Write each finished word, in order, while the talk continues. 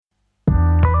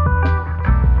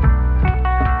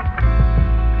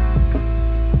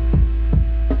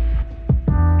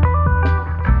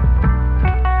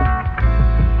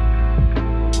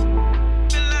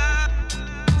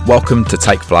welcome to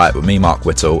Take Flight with me, Mark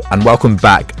Whittle, and welcome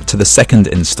back to the second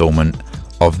instalment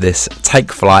of this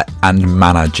Take Flight and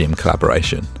Mana Gym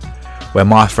collaboration, where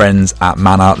my friends at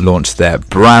Mana launched their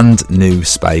brand new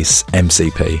space,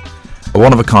 MCP, a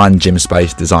one-of-a-kind gym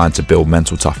space designed to build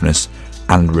mental toughness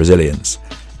and resilience.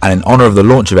 And in honour of the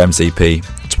launch of MCP,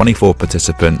 24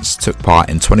 participants took part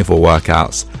in 24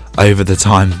 workouts over the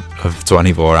time of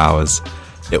 24 hours.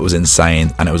 It was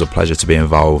insane, and it was a pleasure to be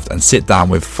involved and sit down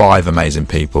with 5 amazing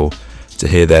people to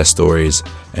hear their stories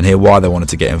and hear why they wanted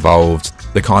to get involved,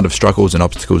 the kind of struggles and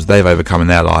obstacles they've overcome in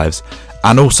their lives,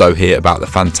 and also hear about the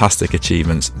fantastic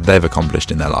achievements they've accomplished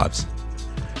in their lives.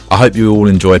 I hope you all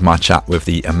enjoyed my chat with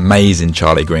the amazing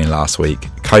Charlie Green last week,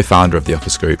 co-founder of the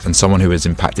Office Group and someone who has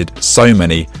impacted so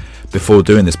many before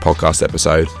doing this podcast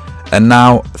episode, and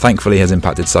now thankfully has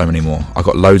impacted so many more. I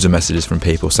got loads of messages from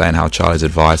people saying how Charlie's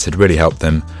advice had really helped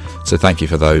them, so thank you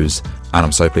for those, and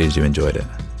I'm so pleased you enjoyed it.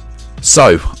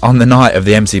 So, on the night of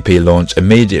the MCP launch,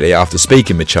 immediately after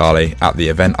speaking with Charlie at the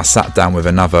event, I sat down with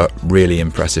another really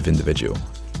impressive individual.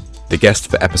 The guest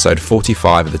for episode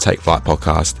 45 of the Take Flight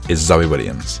podcast is Zoe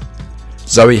Williams.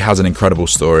 Zoe has an incredible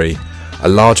story. A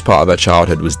large part of her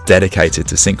childhood was dedicated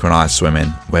to synchronised swimming,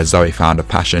 where Zoe found a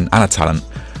passion and a talent,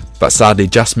 but sadly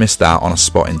just missed out on a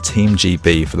spot in Team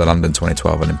GB for the London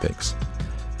 2012 Olympics.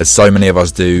 As so many of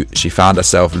us do, she found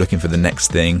herself looking for the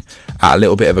next thing at a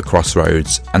little bit of a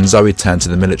crossroads, and Zoe turned to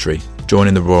the military,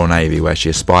 joining the Royal Navy, where she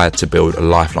aspired to build a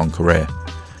lifelong career.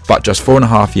 But just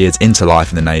 4.5 years into life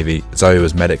in the Navy, Zoe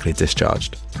was medically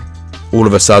discharged. All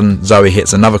of a sudden, Zoe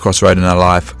hits another crossroad in her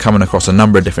life, coming across a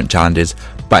number of different challenges,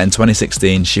 but in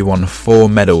 2016 she won 4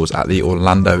 medals at the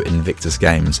Orlando Invictus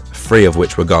Games, 3 of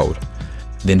which were gold.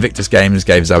 The Invictus Games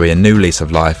gave Zoe a new lease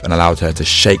of life and allowed her to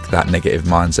shake that negative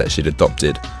mindset she'd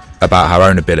adopted about her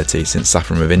own ability since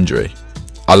suffering with injury.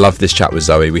 I loved this chat with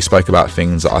Zoe. We spoke about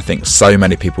things that I think so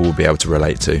many people will be able to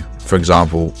relate to. For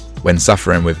example, when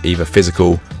suffering with either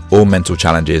physical or mental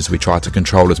challenges, we try to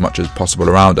control as much as possible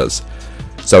around us.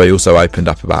 Zoe also opened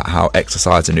up about how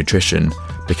exercise and nutrition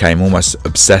became almost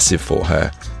obsessive for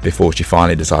her before she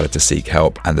finally decided to seek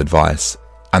help and advice,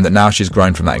 and that now she's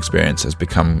grown from that experience, has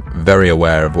become very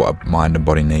aware of what her mind and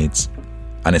body needs.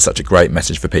 And it's such a great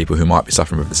message for people who might be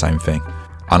suffering with the same thing.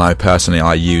 I know personally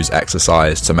I use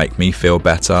exercise to make me feel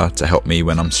better, to help me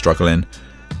when I'm struggling.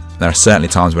 There are certainly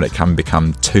times when it can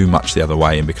become too much the other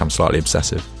way and become slightly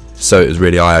obsessive. So it was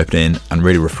really eye-opening and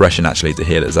really refreshing actually to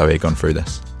hear that Zoe had gone through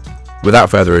this. Without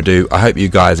further ado, I hope you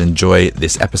guys enjoy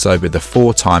this episode with the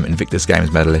 4-time Invictus Games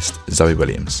medalist, Zoe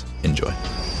Williams. Enjoy.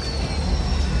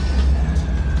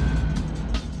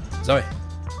 Zoe.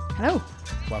 Hello.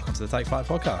 Welcome to the Take Flight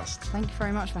podcast. Thank you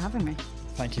very much for having me.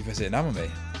 Thank you for sitting down with me.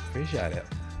 Appreciate it.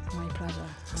 My pleasure.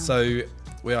 So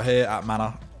we are here at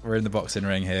Mana. We're in the boxing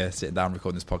ring here, sitting down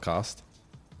recording this podcast.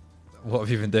 What have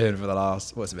you been doing for the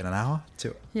last, what's it been, an hour?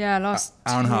 2? Yeah, hour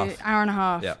and a half. Hour and a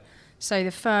half. Yeah. So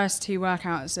the first 2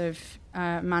 workouts of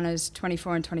Mana's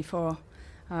 24 and 24.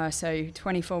 So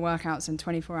 24 workouts in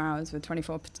 24 hours with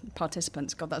 24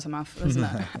 participants. God, that's a mouthful, isn't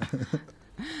it?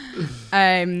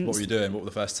 What were you doing? What were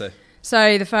the first 2?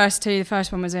 So the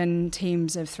first one was in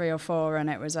teams of 3 or 4, and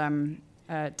it was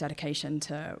a dedication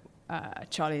to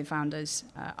Charlie, the founder's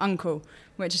uncle,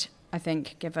 which I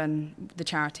think, given the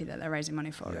charity that they're raising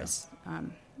money for, is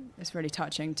it's really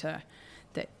touching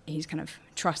that he's kind of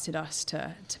trusted us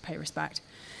to pay respect.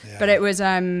 Yeah. But it was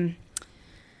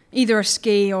either a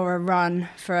ski or a run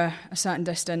for a certain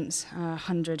distance,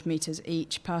 100 metres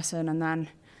each person, and then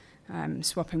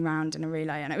swapping round in a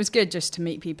relay, and it was good just to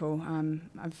meet people.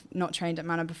 I've not trained at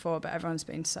Mana before, but everyone's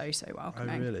been so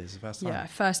welcoming. Oh, really? It's the first time? Yeah,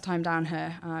 first time down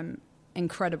here.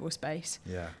 Incredible space.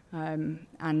 Yeah.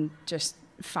 And just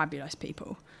fabulous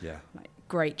people. Yeah. Like,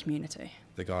 great community.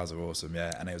 The guys are awesome,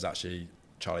 yeah. And it was actually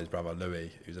Charlie's brother,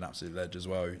 Louis, who's an absolute legend as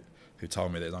well, who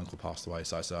told me that his uncle passed away,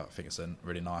 so I think it's a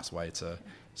really nice way to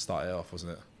start it off,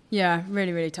 wasn't it? Yeah,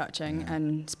 really, really touching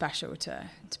and special to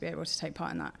be able to take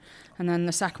part in that. And then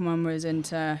the second one was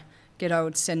into good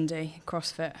old Cindy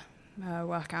CrossFit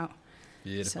workout.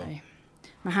 Beautiful. So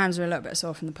my hands were a little bit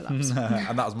sore from the pull-ups.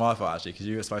 And that was my fault, actually, because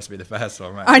you were supposed to be the first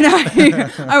one, mate. I know.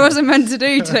 I wasn't meant to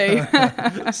do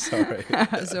 2. Sorry.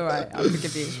 That's all right. I'll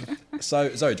forgive you.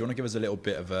 So, Zoe, do you want to give us a little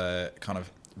bit of a kind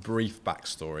of brief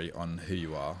backstory on who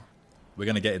you are? We're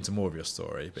going to get into more of your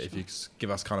story, but if you give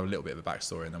us kind of a little bit of a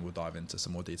backstory, and then we'll dive into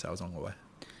some more details along the way.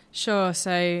 Sure.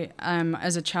 So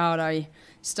as a child, I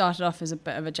started off as a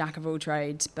bit of a jack of all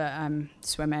trades, but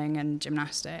swimming and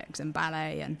gymnastics and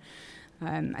ballet, and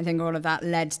I think all of that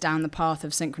led down the path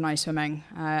of synchronised swimming.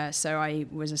 So I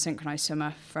was a synchronised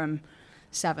swimmer from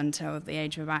 7 till the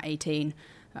age of about 18.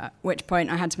 At which point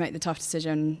I had to make the tough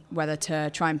decision whether to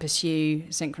try and pursue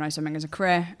synchronized swimming as a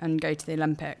career and go to the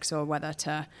Olympics, or whether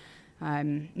to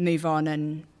move on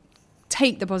and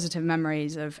take the positive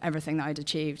memories of everything that I'd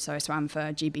achieved. So I swam for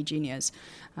GB Juniors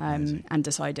and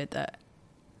decided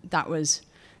that was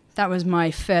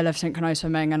my fill of synchronized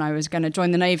swimming, and I was going to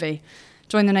join the Navy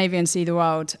and see the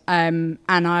world. And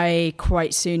I,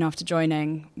 quite soon after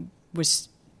joining,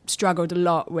 struggled a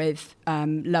lot with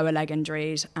lower leg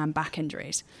injuries and back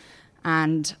injuries.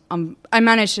 And I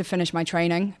managed to finish my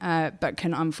training, but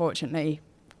can unfortunately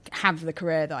have the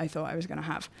career that I thought I was going to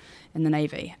have in the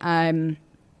Navy.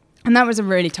 And that was a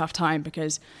really tough time,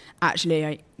 because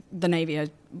actually the Navy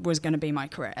was going to be my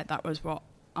career. That was what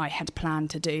I had planned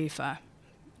to do for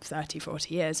 30,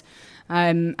 40 years.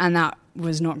 And that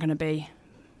was not going to be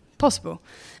possible.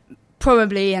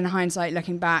 Probably in hindsight,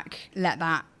 looking back, let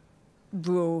that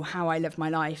rule how I lived my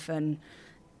life and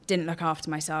didn't look after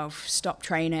myself, stopped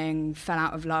training, fell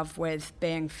out of love with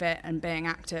being fit and being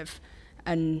active,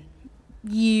 and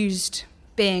used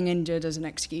being injured as an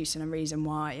excuse and a reason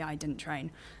why I didn't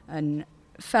train, and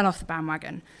fell off the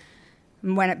bandwagon.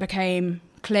 And when it became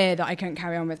clear that I couldn't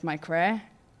carry on with my career,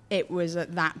 it was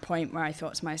at that point where I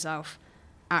thought to myself,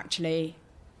 actually,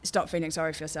 stop feeling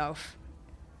sorry for yourself,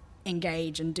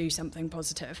 engage and do something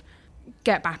positive,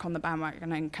 get back on the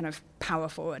bandwagon and kind of power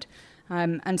forward.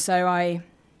 And so I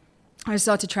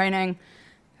started training.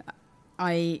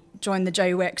 I joined the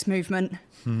Joe Wicks movement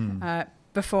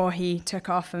before he took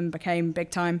off and became big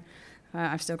time.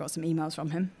 I've still got some emails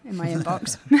from him in my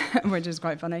inbox, which is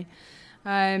quite funny.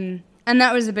 And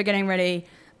that was the beginning, really,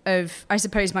 of, I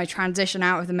suppose, my transition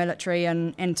out of the military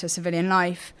and into civilian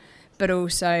life, but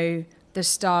also the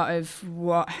start of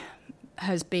what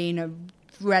has been a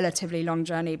relatively long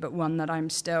journey, but one that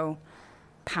I'm still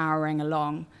powering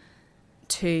along,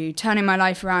 to turning my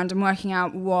life around and working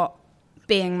out what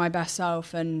being my best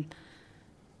self and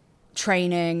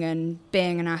training and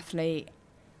being an athlete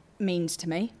means to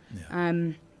me. Yeah.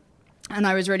 And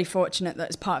I was really fortunate that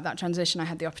as part of that transition, I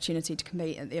had the opportunity to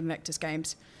compete at the Invictus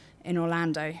Games in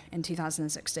Orlando in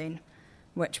 2016,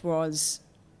 which was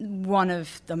one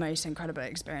of the most incredible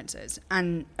experiences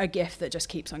and a gift that just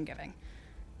keeps on giving.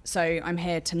 So I'm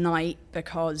here tonight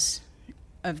because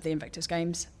of the Invictus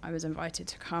Games. I was invited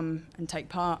to come and take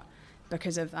part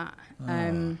because of that.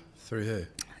 Through who?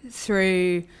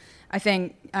 Through, I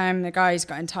think the guys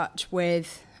got in touch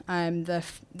with the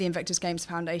Invictus Games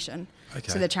Foundation,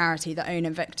 so the charity that own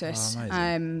Invictus,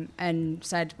 and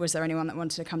said, was there anyone that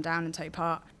wanted to come down and take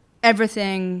part?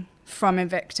 Everything from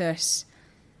Invictus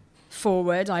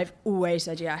forward, I've always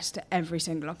said yes to every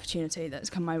single opportunity that's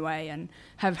come my way, and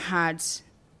have had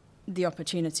the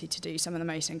opportunity to do some of the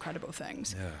most incredible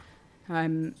things.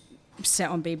 Sit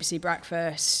on BBC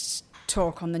Breakfast,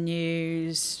 talk on the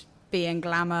news, be in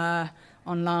Glamour,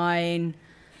 online,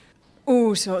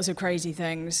 all sorts of crazy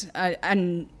things,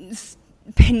 and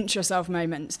pinch yourself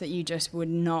moments that you just would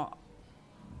not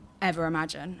ever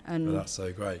imagine. And well, that's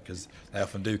so great, because they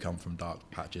often do come from dark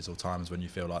patches or times when you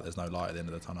feel like there's no light at the end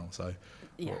of the tunnel. So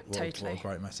what a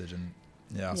great message. And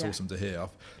it's awesome to hear.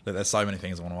 Look, there's so many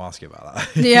things I want to ask you about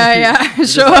that.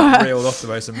 Sure. Reeled off the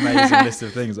most amazing list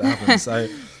of things that happened. So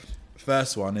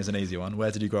first one is an easy one.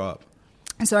 Where did you grow up?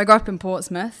 So I grew up in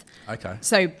Portsmouth. Okay.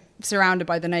 So surrounded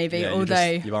by the Navy, although...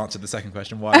 You've answered the second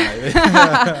question, why the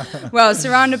Navy? Well,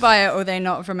 surrounded by it, although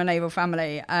not from a naval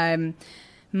family.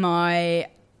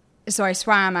 So I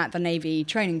swam at the Navy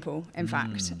training pool, in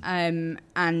fact.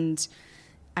 And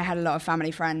I had a lot of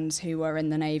family friends who were in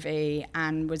the Navy,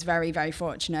 and was very, very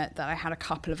fortunate that I had a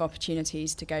couple of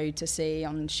opportunities to go to sea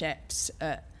on ships,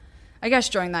 I guess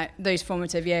during those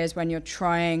formative years when you're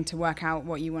trying to work out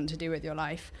what you want to do with your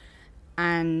life.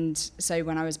 And so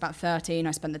when I was about 13,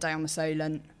 I spent the day on the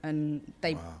Solent, and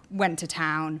they went to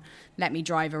town, let me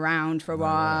drive around for a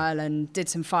while, and did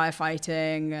some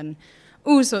firefighting and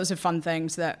all sorts of fun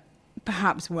things that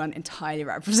perhaps weren't entirely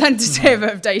representative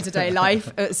of day-to-day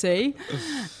life at sea.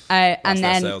 And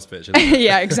then sales pitch, isn't it?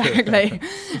 Yeah, exactly.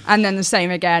 And then the same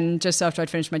again, just after I'd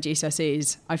finished my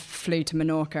GCSEs, I flew to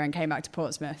Menorca and came back to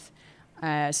Portsmouth.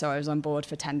 So I was on board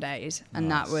for 10 days.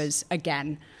 And that was,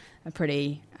 again, a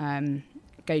pretty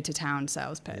go-to-town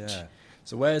sales pitch. Yeah.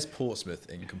 So where's Portsmouth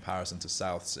in comparison to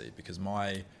Southsea? Because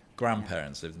my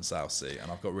grandparents lived in Southsea,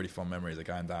 and I've got really fond memories of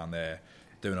going down there,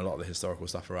 doing a lot of the historical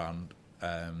stuff around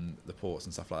the ports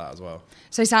and stuff like that as well.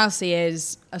 So Southsea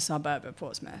is a suburb of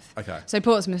Portsmouth. Okay. So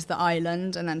Portsmouth's the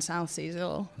island, and then Southsea's a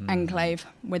little enclave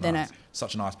within it.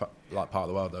 Such a nice part of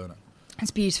the world, though, isn't it?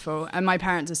 It's beautiful, and my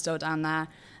parents are still down there,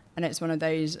 and it's one of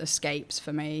those escapes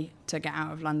for me to get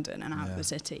out of London and out of the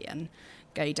city and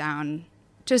go down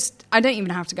I don't even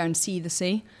have to go and see the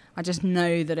sea. I just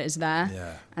know that it's there.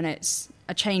 Yeah. And it's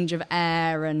a change of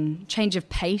air and change of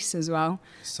pace as well.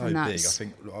 So big. I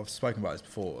think I've spoken about this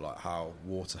before, like how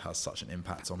water has such an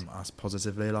impact on us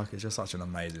positively. Like it's just such an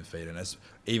amazing feeling. It's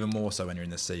even more so when you're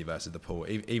in the sea versus the pool.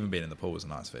 Even being in the pool is a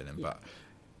nice feeling, but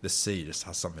the sea just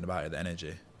has something about it, the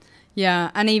energy.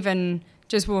 Yeah, and even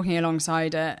just walking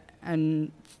alongside it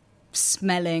and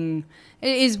smelling,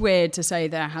 it is weird to say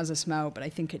that it has a smell, but I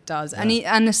think it does.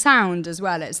 Yeah. And the sound as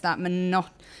well, it's that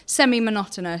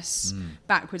semi-monotonous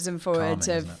backwards and forwards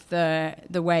calming, of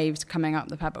the waves coming up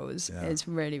the pebbles. Yeah. It's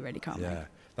really, really calming. Yeah,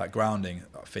 that grounding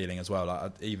feeling as well.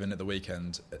 Like even at the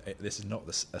weekend, this is not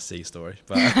a sea story,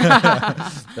 but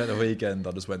at the weekend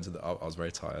I just went I was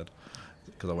very tired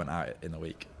because I went out in the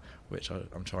week, which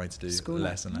I'm trying to do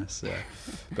less and less. Yeah,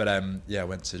 but I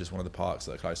went to just one of the parks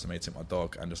that are close to me, took my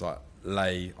dog and just like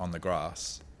lay on the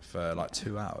grass for like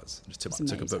 2 hours. Just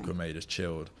took a book with me, just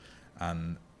chilled,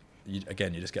 and you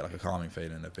just get like a calming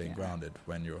feeling of being grounded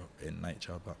when you're in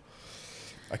nature. But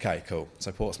okay, cool.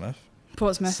 So Portsmouth.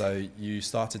 So you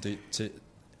started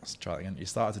let's try that again. You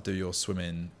started to do your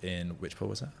swimming in which pool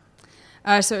was it?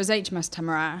 So it was HMS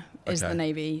Temeraire is the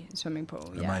Navy swimming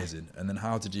pool. Amazing. And then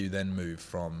how did you then move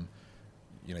from,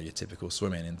 your typical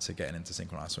swimming into getting into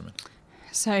synchronised swimming?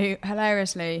 So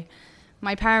hilariously,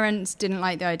 my parents didn't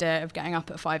like the idea of getting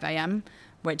up at 5 a.m,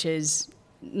 which is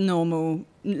normal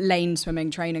lane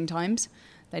swimming training times.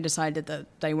 They decided that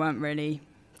they weren't really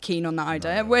keen on that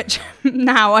idea, which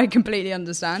now I completely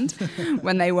understand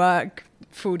when they work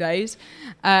full days.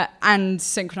 And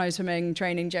synchronised swimming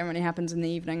training generally happens in the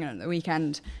evening and at the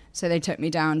weekend. So they took me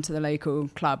down to the local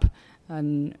club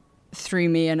and threw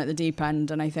me in at the deep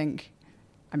end.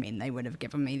 And they would have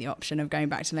given me the option of going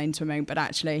back to lane swimming, but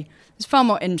actually it's far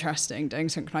more interesting doing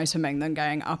synchronised swimming than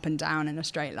going up and down in a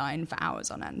straight line for hours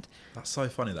on end. That's so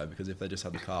funny though, because if they just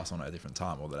had the class on at a different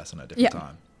time or the lesson at a different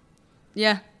time.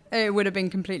 Yeah, it would have been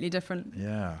completely different.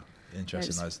 Yeah.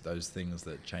 Interesting, those things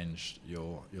that change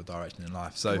your direction in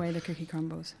life. So the way the cookie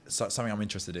crumbles. So something I'm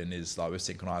interested in is like with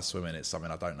synchronised swimming, it's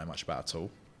something I don't know much about at all,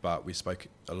 but we spoke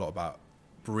a lot about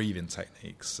breathing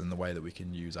techniques and the way that we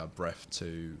can use our breath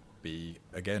to be,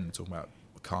 again, talking about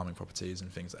calming properties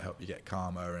and things that help you get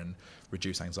calmer and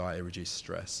reduce anxiety, reduce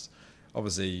stress.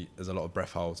 Obviously, there's a lot of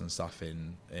breath holds and stuff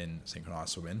in synchronised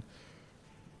swimming.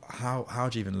 How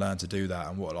do you even learn to do that,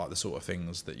 and what are like the sort of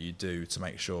things that you do to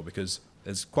make sure, because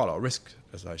there's quite a lot of risk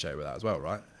associated with that as well,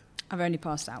 right? I've only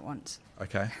passed out once.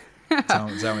 Okay.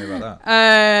 Tell me about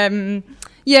that.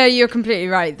 Yeah, you're completely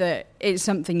right that it's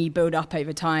something you build up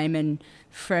over time, and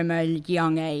from a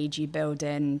young age you build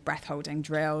in breath holding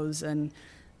drills, and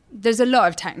there's a lot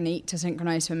of technique to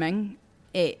synchronized swimming.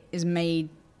 It's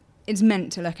meant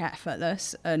to look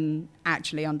effortless, and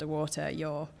actually underwater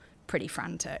you're pretty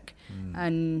frantic.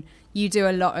 And you do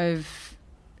a lot of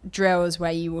drills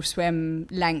where you will swim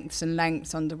lengths and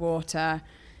lengths underwater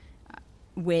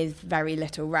with very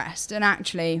little rest, and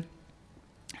actually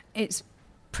it's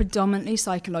predominantly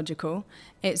psychological.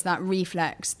 It's that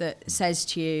reflex that says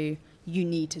to you, you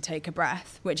need to take a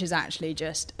breath, which is actually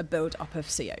just a build up of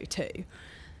CO2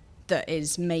 that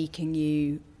is making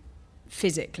you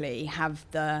physically have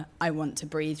the I want to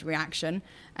breathe reaction.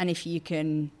 And if you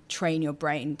can train your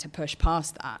brain to push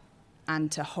past that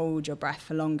and to hold your breath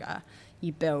for longer,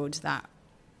 you build that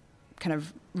kind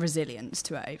of resilience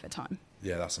to it over time.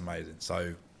 Yeah, that's amazing.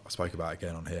 So I spoke about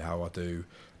again on here how I do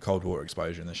cold water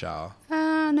exposure in the shower.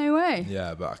 No way.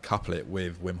 Yeah, but I couple it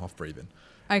with Wim Hof breathing.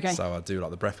 Okay. So I do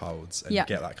like the breath holds and you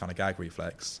get that kind of gag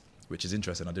reflex, which is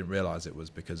interesting. I didn't realise it was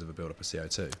because of a build-up of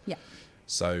CO2. Yeah.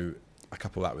 So I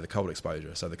couple that with the cold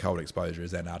exposure. So the cold exposure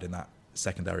is then adding that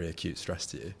secondary acute stress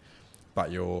to you,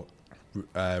 but you're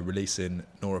releasing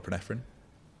norepinephrine,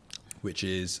 which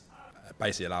is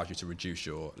basically allows you to reduce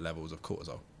your levels of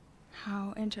cortisol.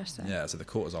 How interesting. Yeah, so the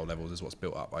cortisol levels is what's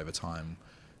built up over time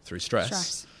through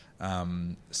stress.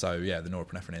 So yeah, the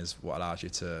norepinephrine is what allows you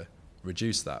to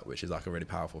reduce that, which is like a really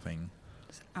powerful thing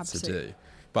to do.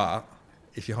 But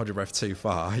if you hold your breath too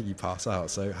far, you pass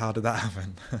out. So how did that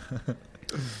happen?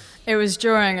 It was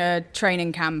during a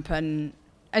training camp, and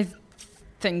I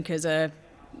think as a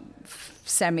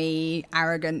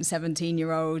semi-arrogant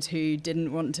 17-year-old who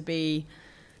didn't want to be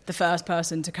the first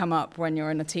person to come up when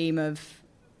you're in a team of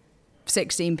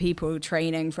 16 people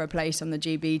training for a place on the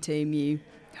GB team, you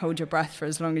hold your breath for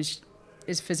as long as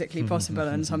is physically possible,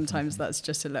 and sometimes that's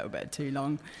just a little bit too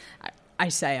long.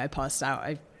 I passed out.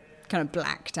 I kind of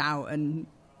blacked out, and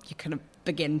you kind of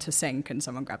begin to sink, and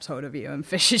someone grabs hold of you and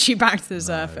fishes you back to the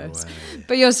surface.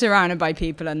 But you're surrounded by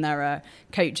people, and there are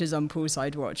coaches on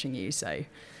poolside watching you, so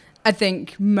I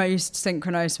think most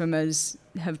synchronized swimmers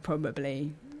have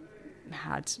probably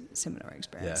had similar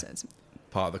experiences. Yeah.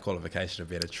 Part of the qualification of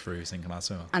being a true synchronized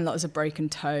swimmer. And lots of broken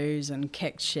toes and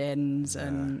kicked shins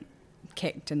and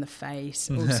kicked in the face,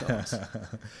 all sorts.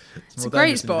 It's a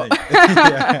great sport.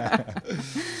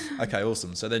 Okay,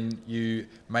 awesome. So then you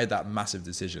made that massive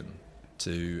decision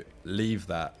to leave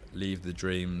the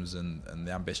dreams and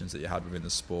the ambitions that you had within the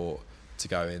sport to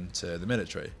go into the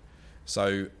military.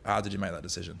 So how did you make that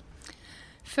decision?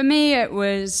 For me, it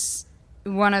was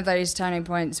one of those turning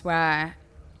points where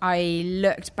I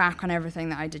looked back on everything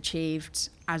that I'd achieved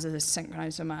as a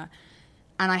synchronized swimmer,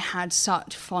 and I had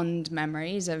such fond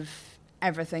memories of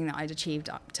everything that I'd achieved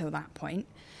up till that point.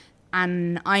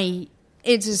 And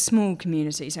it's a small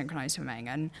community, synchronized swimming,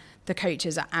 and the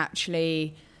coaches are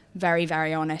actually very,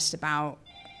 very honest about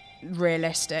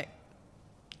realistic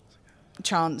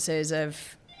chances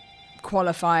of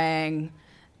qualifying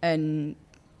and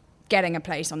getting a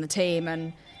place on the team,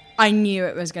 and I knew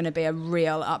it was going to be a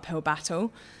real uphill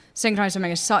battle. Synchronized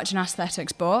swimming is such an athletic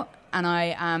sport, and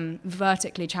I am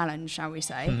vertically challenged, shall we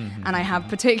say, and I have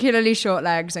particularly short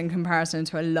legs in comparison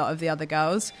to a lot of the other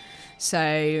girls.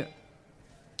 So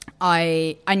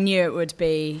I knew it would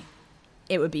be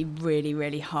really,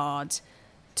 really hard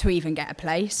to even get a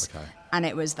place. Okay. And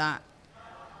it was that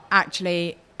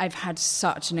actually I've had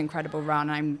such an incredible run.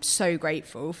 I'm so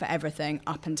grateful for everything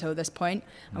up until this point.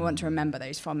 I want to remember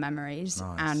those fond memories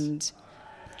and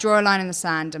draw a line in the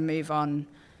sand and move on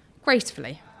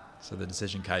gracefully. So the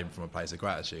decision came from a place of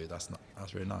gratitude. That's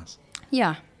really nice.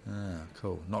 Yeah.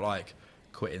 Cool. Not like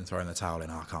quitting, throwing the towel in,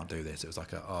 I can't do this. It was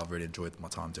like, I've really enjoyed my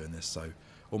time doing this. So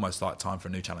almost like time for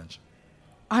a new challenge.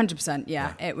 100%,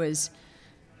 yeah. It was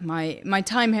my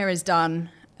time here is done,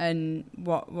 and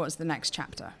what's the next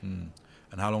chapter?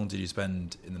 And how long did you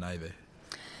spend in the Navy?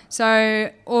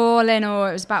 So all in all,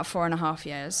 it was about 4.5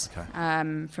 years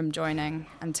Okay. From joining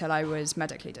until I was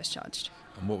medically discharged.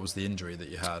 And what was the injury that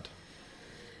you had?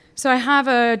 So I have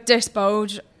a disc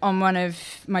bulge on one of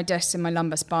my discs in my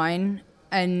lumbar spine,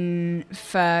 and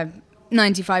for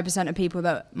 95% of people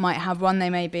that might have one, they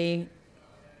may be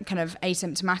kind of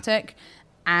asymptomatic.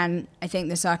 And I think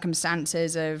the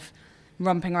circumstances of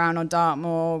romping around on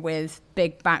Dartmoor with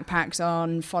big backpacks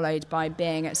on, followed by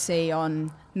being at sea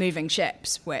on moving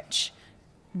ships, which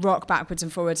rock backwards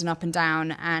and forwards and up and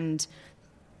down, and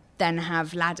then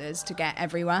have ladders to get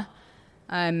everywhere,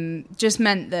 just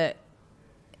meant that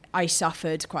I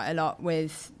suffered quite a lot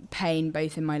with pain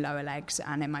both in my lower legs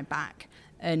and in my back.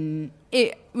 And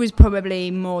it was probably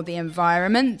more the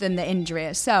environment than the injury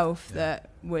itself that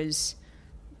was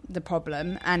the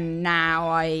problem. And now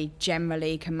I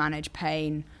generally can manage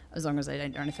pain as long as I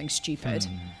don't do anything stupid,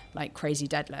 like crazy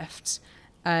deadlifts,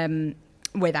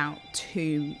 without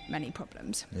too many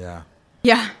problems. Yeah.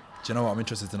 Yeah. Do you know what? I'm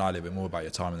interested to know a little bit more about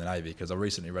your time in the Navy, because I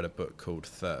recently read a book called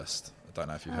Thirst. I don't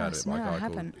know if you've heard of it, by a guy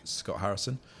called Scott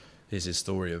Harrison. Here's his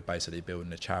story of basically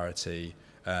building a charity.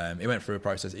 He went through a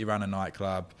process. He ran a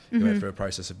nightclub. He went through a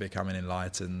process of becoming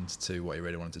enlightened to what he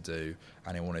really wanted to do,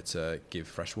 and he wanted to give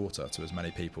fresh water to as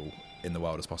many people in the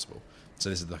world as possible. So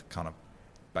this is the kind of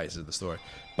basis of the story.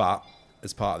 But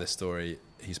as part of this story,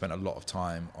 he spent a lot of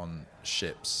time on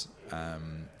ships,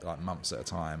 like months at a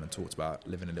time, and talked about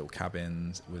living in little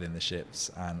cabins within the ships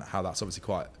and how that's obviously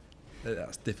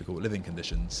that's difficult living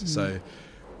conditions. So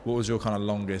what was your kind of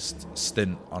longest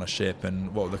stint on a ship,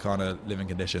 and what were the kind of living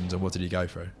conditions, and what did you go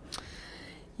through?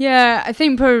 Yeah, I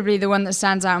think probably the one that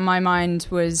stands out in my mind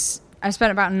was I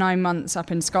spent about 9 months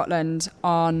up in Scotland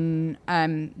on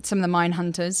some of the mine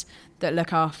hunters that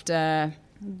look after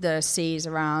the seas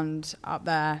around up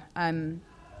there,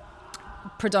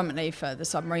 predominantly for the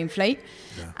submarine fleet.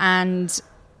 Yeah. And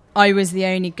I was the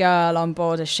only girl on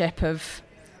board a ship of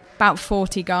about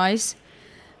 40 guys.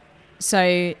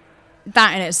 So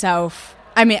that in itself,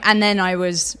 I mean, and then I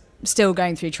was still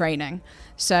going through training.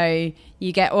 So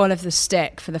you get all of the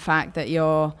stick for the fact that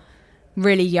you're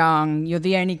really young, you're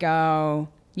the only girl,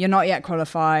 you're not yet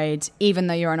qualified, even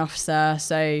though you're an officer,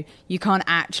 so you can't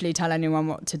actually tell anyone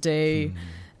what to do.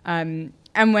 And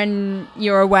when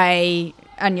you're away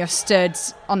and you're stood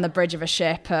on the bridge of a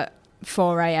ship at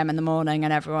 4 a.m. in the morning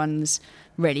and everyone's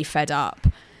really fed up,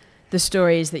 the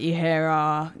stories that you hear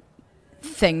are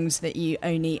things that you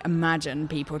only imagine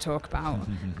people talk about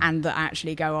and that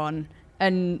actually go on.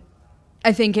 And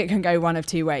I think it can go one of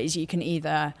two ways. You can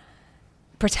either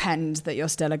pretend that you're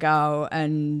still a girl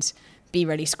and be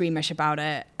really squeamish about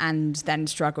it and then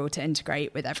struggle to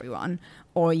integrate with everyone,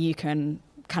 or you can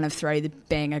kind of throw the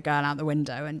being a girl out the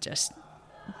window and just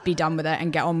be done with it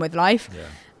and get on with life. Yeah.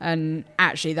 And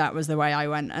actually that was the way I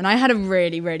went, and I had a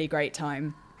really, really great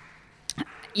time.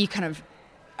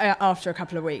 after a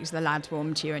couple of weeks, the lads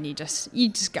warm to you, and you just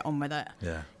get on with it.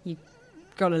 Yeah. You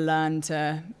got to learn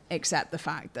to accept the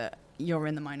fact that you're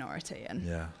in the minority, and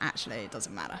actually it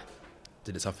doesn't matter.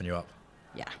 Did it toughen you up?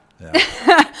 Yeah. Yeah.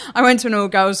 I went to an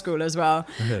all-girls school as well,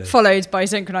 Really? followed by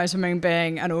synchronised swimming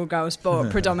being an all-girls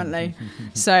sport predominantly.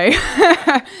 So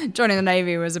joining the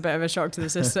Navy was a bit of a shock to the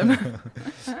system.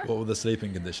 What were the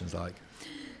sleeping conditions like?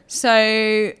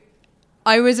 So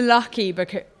I was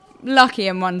lucky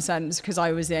in one sense because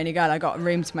I was the only girl. I got a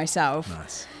room to myself.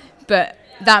 Nice. But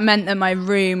that meant that my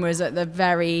room was at the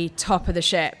very top of the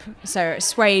ship. So it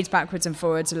swayed backwards and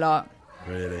forwards a lot.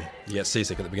 Really? You get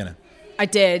seasick at the beginning? I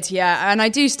did, yeah. And I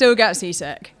do still get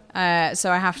seasick.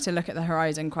 So I have to look at the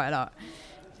horizon quite a lot.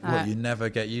 What, you never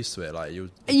get used to it? Like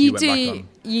you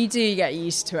do get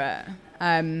used to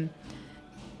it.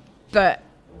 But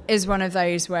it's one of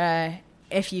those where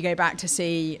if you go back to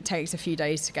sea, it takes a few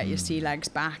days to get your sea legs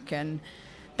back. And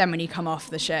then when you come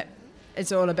off the ship,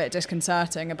 it's all a bit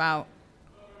disconcerting about,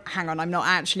 hang on, I'm not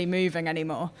actually moving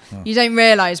anymore. Oh. You don't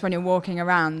realise when you're walking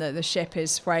around that the ship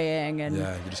is swaying and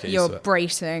you're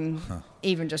bracing,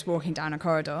 even just walking down a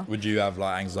corridor. Would you have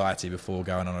like anxiety before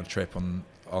going on a trip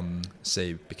on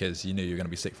sea because you knew you were going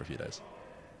to be sick for a few days?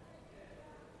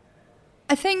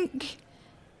 I think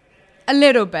a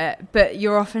little bit, but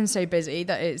you're often so busy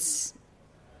that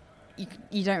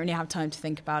you don't really have time to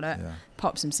think about it. Yeah.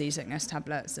 Pop some seasickness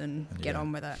tablets and get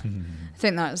on with it. I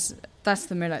think that's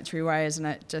the military way, isn't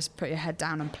it? Just put your head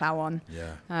down and plough on.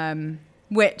 Yeah.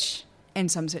 Which in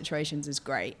some situations is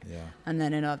great. Yeah. And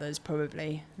then in others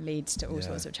probably leads to all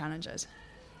sorts of challenges.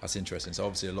 That's interesting. So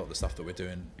obviously a lot of the stuff that we're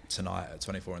doing tonight at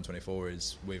 24 and 24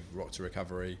 is with Rock to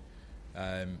Recovery.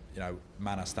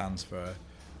 Mana stands for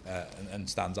and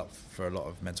stands up for a lot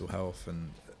of mental health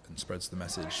and spreads the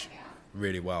message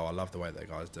really well. I love the way that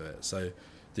guys do it. So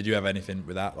did you have anything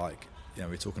with that? Like,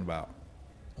 we're talking about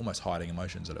almost hiding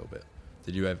emotions a little bit.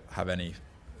 Did you have any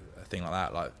thing like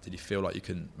that? Like, did you feel like you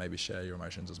couldn't maybe share your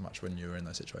emotions as much when you were in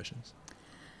those situations?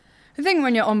 I think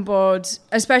when you're on board,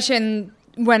 especially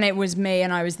when it was me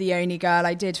and I was the only girl,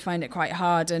 I did find it quite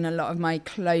hard, and a lot of my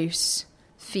close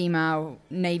female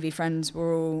Navy friends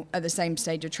were all at the same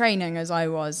stage of training as I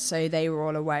was, so they were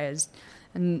all away,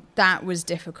 and that was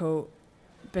difficult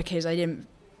because I didn't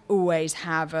always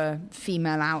have a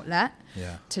female outlet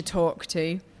to talk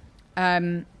to.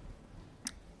 But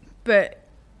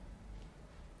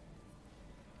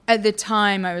at the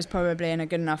time I was probably in a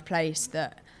good enough place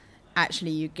that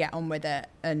actually you get on with it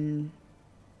and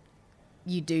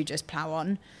you do just plough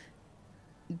on.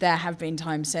 There have been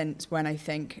times since when I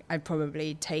think I've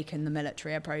probably taken the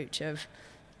military approach of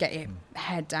get your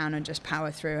head down and just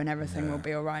power through and everything will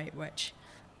be all right, which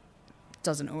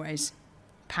doesn't always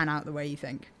pan out the way you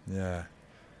think. Yeah.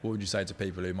 What would you say to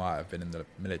people who might have been in the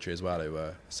military as well, who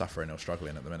are suffering or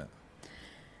struggling at the minute?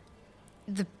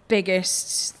 The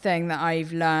biggest thing that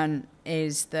I've learned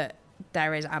is that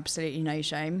there is absolutely no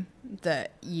shame,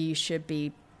 that you should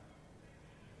be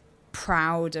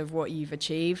proud of what you've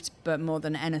achieved, but more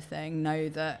than anything, know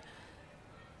that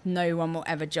no one will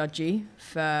ever judge you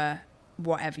for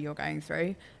whatever you're going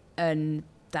through, and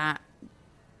that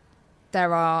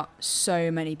there are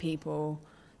so many people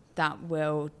that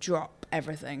will drop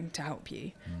everything to help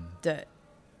you, that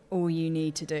all you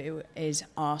need to do is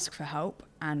ask for help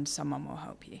and someone will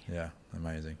help you. Yeah,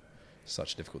 amazing.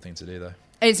 Such a difficult thing to do though.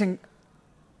 It's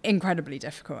incredibly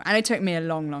difficult, and it took me a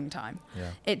long, long time.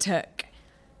 Yeah. It took,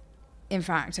 in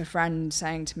fact, a friend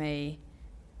saying to me,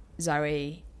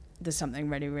 Zoe, there's something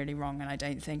really, really wrong and I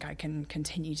don't think I can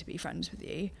continue to be friends with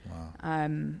you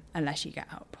unless you get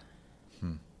help.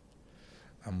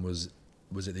 And was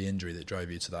it the injury that drove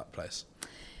you to that place?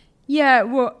 Yeah,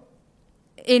 well,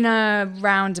 in a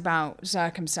roundabout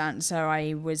circumstance. So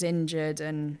I was injured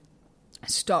and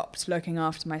stopped looking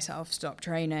after myself, stopped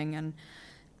training. And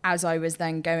as I was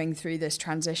then going through this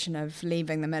transition of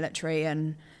leaving the military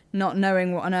and not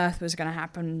knowing what on earth was going to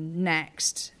happen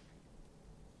next,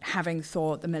 having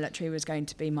thought the military was going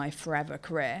to be my forever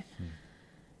career,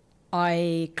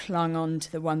 I clung on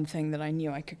to the one thing that I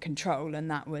knew I could control, and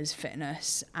that was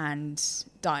fitness and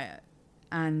diet.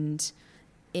 And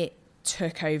it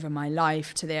took over my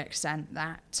life to the extent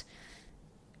that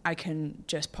I can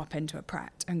just pop into a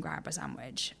Pret and grab a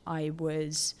sandwich. I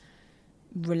was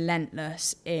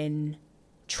relentless in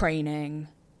training,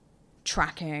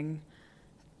 tracking,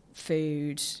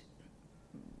 food.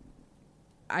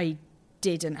 I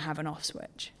didn't have an off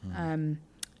switch. And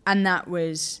that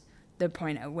was the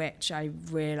point at which I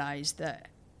realised that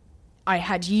I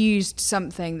had used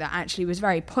something that actually was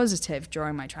very positive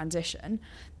during my transition,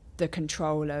 the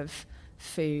control of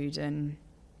food and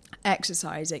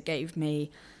exercise. It gave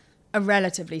me a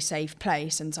relatively safe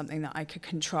place and something that I could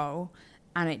control,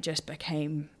 and it just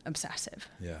became obsessive.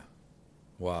 Yeah.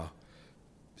 Wow.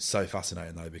 So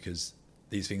fascinating though, because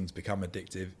these things become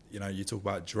addictive. You know, you talk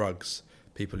about drugs,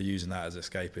 people are using that as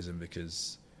escapism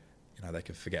because, you know, they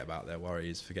can forget about their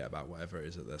worries, forget about whatever it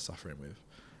is that they're suffering with.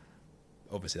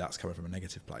 Obviously that's coming from a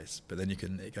negative place, but then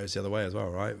it goes the other way as well,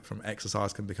 right? From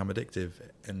exercise can become addictive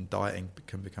and dieting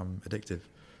can become addictive.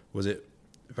 Was it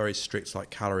very strict like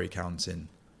calorie counting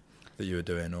that you were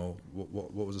doing, or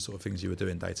what was the sort of things you were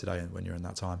doing day to day when you're in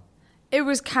that time? It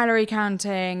was calorie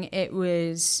counting, it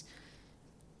was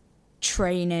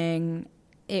training,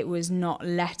 it was not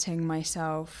letting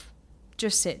myself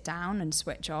just sit down and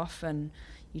switch off. And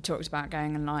you talked about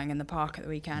going and lying in the park at the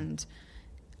weekend.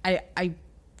 I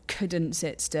couldn't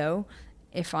sit still.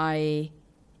 If I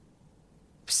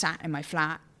sat in my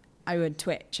flat, I would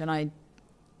twitch, and I'd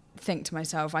think to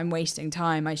myself, I'm wasting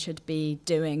time, I should be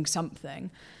doing something.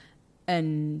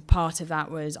 And part of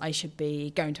that was I should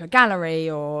be going to a gallery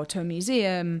or to a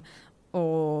museum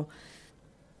or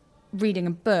reading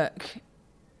a book,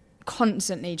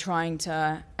 constantly trying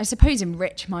to, I suppose,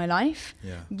 enrich my life,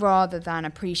 rather than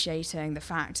appreciating the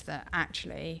fact that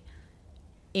actually,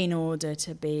 in order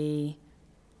to be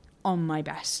on my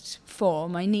best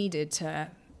form, I needed to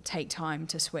take time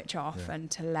to switch off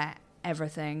and to let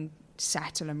everything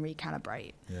settle and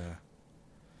recalibrate. Yeah.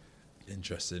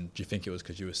 Interesting. Do you think it was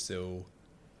because you were still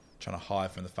trying to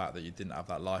hide from the fact that you didn't have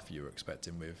that life you were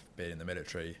expecting with being in the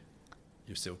military?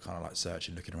 You're still kind of like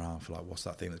searching, looking around for like, what's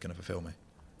that thing that's going to fulfill me?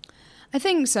 I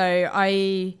think so.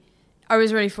 I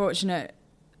was really fortunate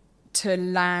to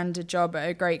land a job at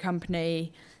a great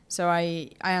company. So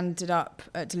I ended up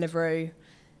at Deliveroo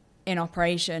in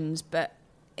operations, but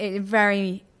it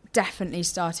very definitely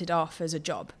started off as a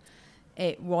job.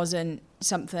 It wasn't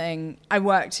something, I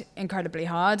worked incredibly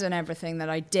hard, and everything that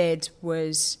I did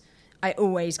was, I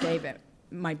always gave it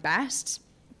my best,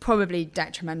 probably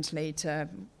detrimentally to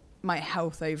my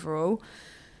health overall.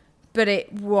 But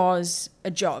it was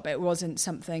a job. It wasn't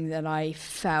something that I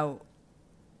felt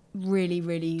really,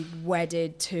 really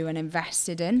wedded to and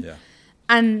invested in. Yeah.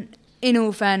 And in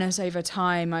all fairness, over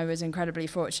time, I was incredibly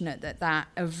fortunate that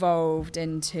evolved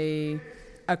into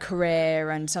a career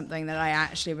and something that I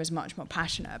actually was much more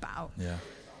passionate about. Yeah.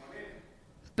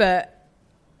 But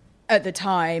at the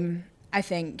time, I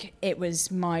think it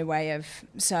was my way of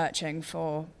searching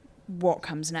for what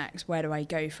comes next. Where do I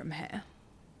go from here?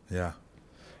 Yeah.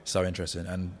 So interesting.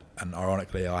 And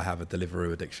ironically, I have a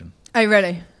Deliveroo addiction. Oh,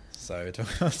 really? So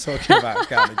talking about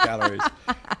counting calories,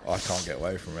 I can't get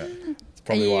away from it. It's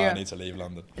probably why I need to leave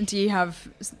London. Do you have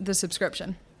the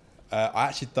subscription? I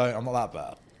actually don't. I'm not that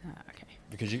bad. Okay.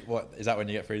 Because what is that when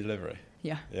you get free delivery?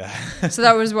 Yeah. Yeah. So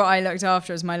that was what I looked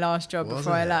after as my last job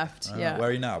before I left. Yeah. Where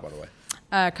are you now, by the way?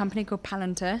 A company called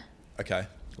Palantir. Okay.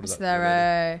 What is So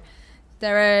that?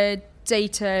 they're a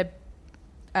data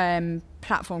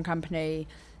platform company.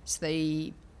 So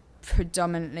they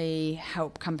predominantly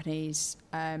help companies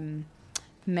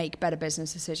make better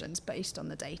business decisions based on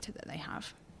the data that they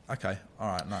have. Okay.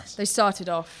 All right. Nice. They started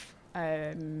off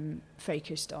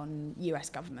focused on US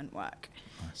government work,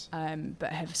 Nice.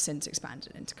 but have since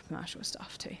expanded into commercial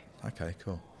stuff too. Okay,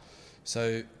 cool.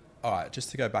 So, all right,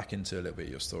 just to go back into a little bit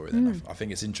of your story then, I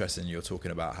think it's interesting you're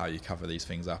talking about how you cover these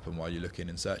things up, and while you're looking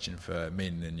and searching for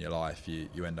meaning in your life,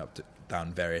 you end up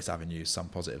down various avenues, some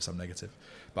positive, some negative.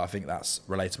 But I think that's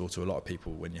relatable to a lot of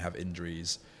people when you have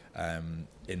injuries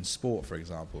in sport, for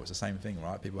example. It's the same thing,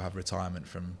 right? People have retirement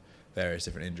from various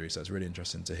different injuries, so it's really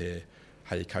interesting to hear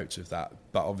how you coped with that.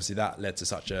 But obviously that led to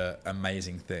such an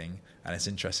amazing thing, and it's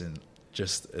interesting,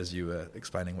 just as you were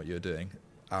explaining what you were doing,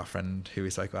 our friend who we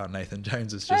spoke about, Nathan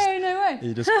Jones, has just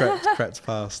he just crept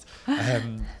past.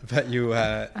 But you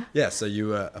so you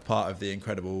were a part of the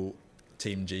incredible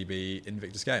Team GB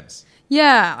Invictus Games.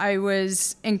 Yeah, I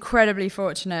was incredibly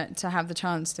fortunate to have the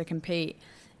chance to compete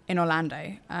in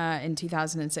Orlando in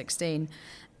 2016,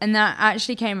 and that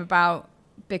actually came about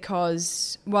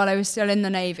because while I was still in the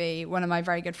Navy, one of my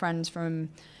very good friends from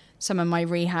some of my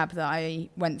rehab that I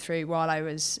went through while I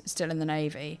was still in the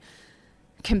Navy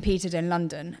competed in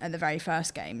London at the very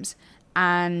first games.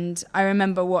 And I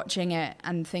remember watching it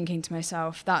and thinking to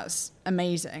myself, that's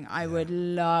amazing. I would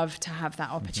love to have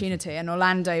that opportunity. And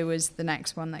Orlando was the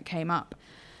next one that came up.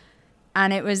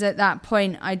 And it was at that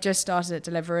point, I just started at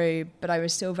Deliveroo, but I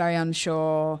was still very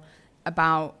unsure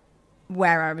about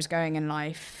where I was going in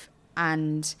life.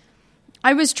 And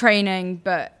I was training,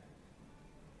 but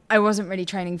I wasn't really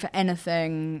training for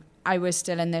anything. I was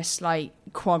still in this like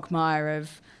quagmire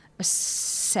of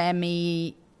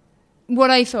a what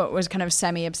I thought was kind of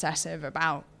semi-obsessive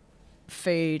about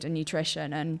food and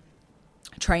nutrition. And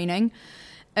training.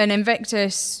 And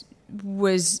Invictus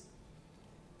was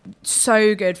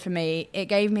so good for me. It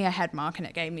gave me a head mark and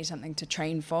it gave me something to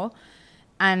train for.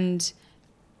 And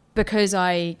because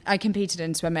I competed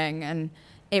in swimming, and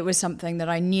it was something that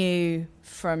I knew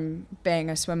from being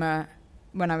a swimmer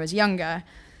when I was younger,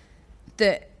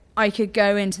 that I could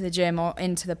go into the gym or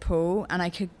into the pool and I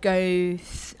could go...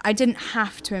 I didn't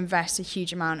have to invest a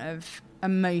huge amount of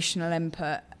emotional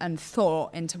input and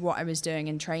thought into what I was doing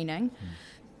in training.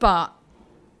 But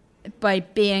by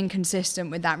being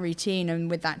consistent with that routine and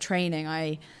with that training,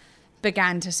 I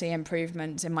began to see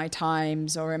improvements in my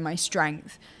times or in my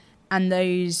strength. And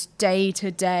those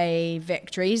day-to-day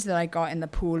victories that I got in the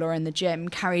pool or in the gym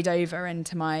carried over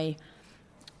into my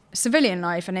civilian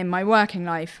life and in my working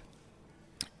life,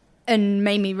 and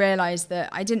made me realise that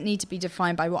I didn't need to be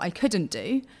defined by what I couldn't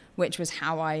do, which was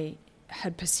how I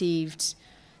had perceived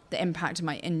the impact of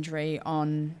my injury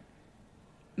on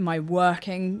my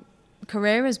working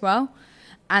career as well.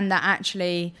 And that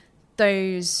actually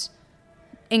those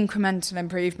incremental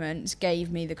improvements gave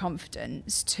me the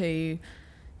confidence to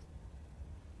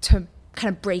kind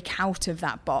of break out of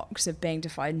that box of being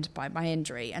defined by my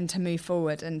injury and to move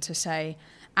forward and to say,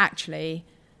 actually,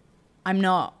 I'm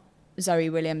not Zoe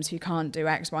Williams who can't do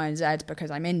X, Y, and Z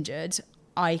because I'm injured.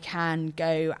 I can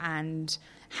go and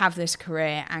have this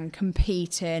career and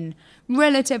compete in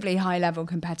relatively high-level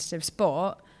competitive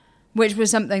sport, which was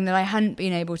something that I hadn't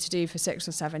been able to do for 6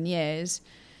 or 7 years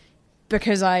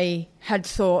because I had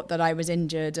thought that I was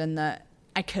injured and that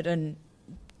I couldn't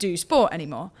do sport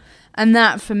anymore. And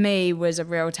that, for me, was a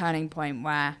real turning point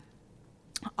where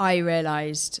I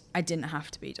realised I didn't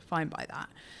have to be defined by that.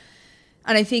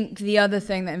 And I think the other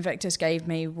thing that Invictus gave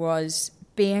me was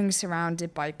being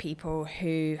surrounded by people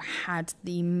who had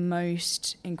the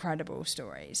most incredible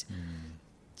stories.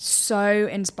 So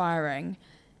inspiring.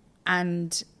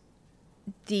 And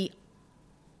the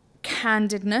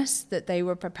candidness that they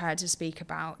were prepared to speak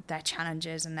about their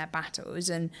challenges and their battles.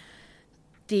 And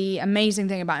the amazing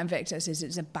thing about Invictus is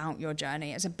it's about your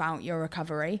journey. It's about your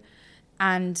recovery.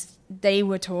 And they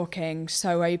were talking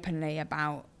so openly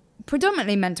about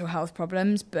predominantly mental health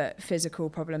problems, but physical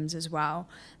problems as well.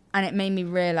 And it made me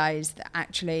realise that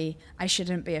actually I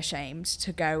shouldn't be ashamed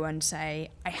to go and say,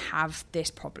 I have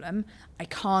this problem. I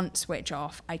can't switch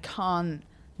off. I can't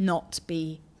not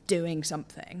be doing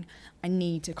something. I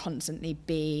need to constantly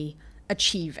be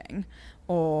achieving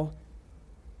or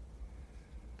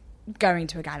going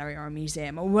to a gallery or a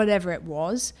museum or whatever it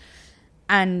was.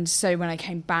 And so when I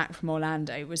came back from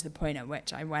Orlando was the point at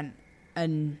which I went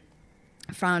and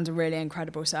found a really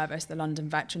incredible service, the London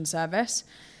Veteran Service.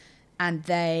 And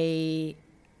they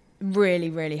really,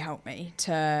 really helped me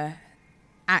to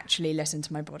actually listen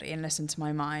to my body and listen to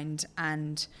my mind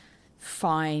and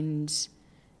find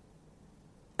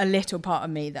a little part of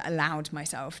me that allowed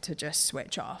myself to just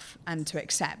switch off and to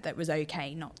accept that it was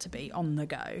okay not to be on the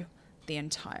go the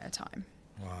entire time.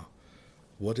 Wow.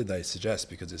 What did they suggest?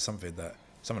 Because it's something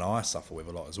I suffer with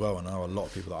a lot as well. And I know a lot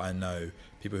of people that I know,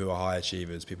 people who are high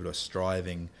achievers, people who are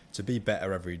striving to be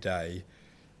better every day,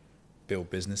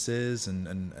 build businesses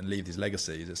and leave these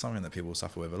legacies. It's something that people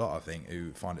suffer with a lot, I think,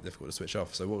 who find it difficult to switch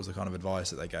off. So what was the kind of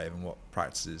advice that they gave and what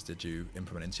practices did you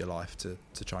implement into your life to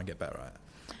try and get better at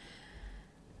it?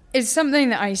 It's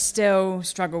something that I still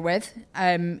struggle with.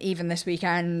 Even this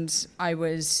weekend, I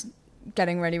was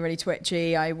getting really, really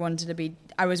twitchy. I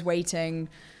was waiting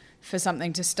for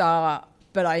something to start,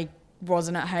 but I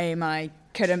wasn't at home. I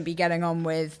couldn't be getting on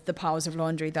with the piles of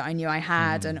laundry that I knew I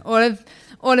had and all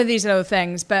of these little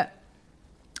things. But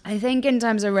I think in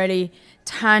terms of really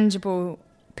tangible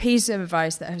piece of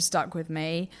advice that has stuck with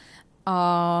me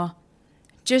are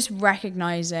just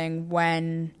recognizing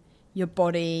when your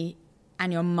body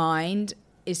and your mind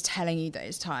is telling you that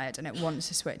it's tired and it wants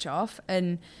to switch off.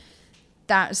 And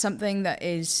that's something that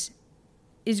is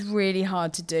really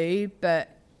hard to do. But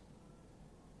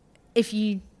if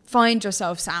you find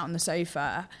yourself sat on the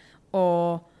sofa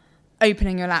or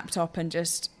opening your laptop and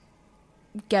just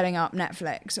getting up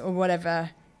Netflix or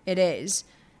whatever it is,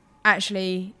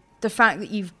 actually the fact that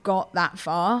you've got that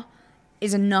far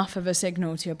is enough of a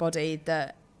signal to your body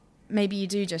that maybe you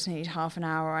do just need half an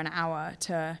hour or an hour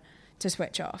to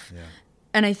switch off. Yeah.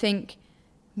 And I think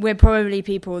we're probably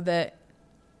people that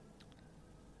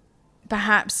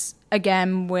perhaps,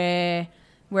 again, we're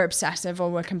obsessive or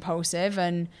we're compulsive,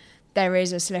 and there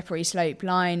is a slippery slope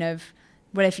line of,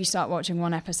 well, if you start watching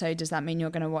one episode, does that mean you're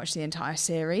going to watch the entire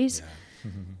series?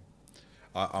 Yeah.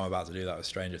 I'm about to do that with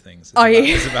Stranger Things.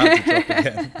 It's about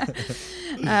to drop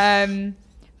again.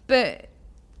 But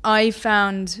I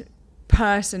found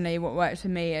personally what worked for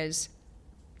me is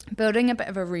building a bit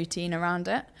of a routine around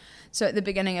it. So at the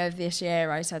beginning of this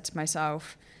year, I said to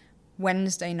myself,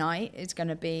 Wednesday night is going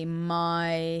to be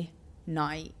my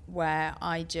night where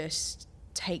I just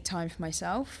take time for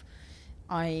myself.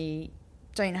 I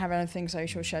don't have anything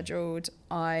social scheduled.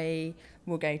 I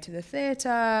will go to the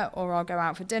theatre, or I'll go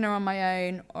out for dinner on my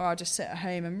own, or I'll just sit at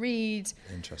home and read.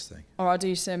 Interesting. Or I'll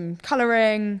do some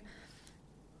colouring.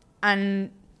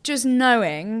 And just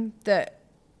knowing that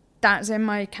that's in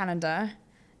my calendar,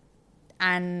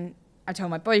 and I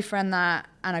told my boyfriend that,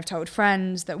 and I've told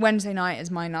friends that Wednesday night is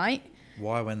my night.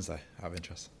 Why Wednesday, out of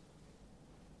interest?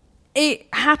 It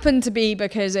happened to be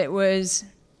because it was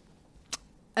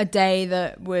a day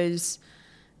that was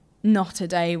not a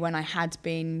day when I had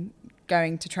been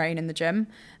going to train in the gym.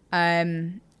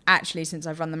 Actually, since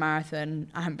I've run the marathon,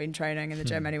 I haven't been training in the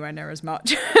gym anywhere near as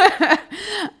much.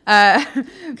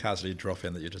 Casually drop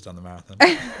in that you've just done the marathon.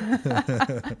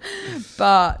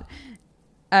 But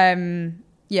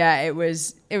yeah, it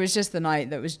was just the night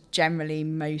that was generally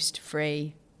most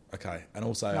free. Okay, and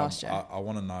also I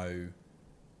want to know,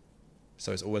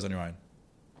 so it's always on your own?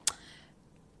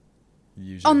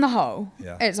 Usually. On the whole,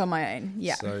 yeah. It's on my own,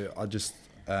 yeah. So I just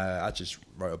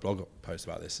wrote a blog post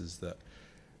about this, is that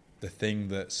the thing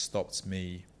that stopped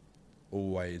me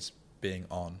always being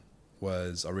on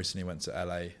was I recently went to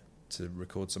LA to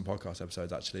record some podcast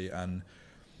episodes actually, and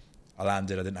I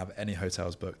landed, I didn't have any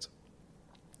hotels booked.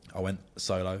 I went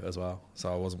solo as well,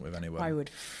 so I wasn't with anyone. I would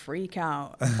freak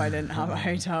out if I didn't have a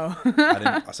hotel.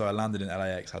 So I landed in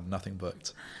LAX, had nothing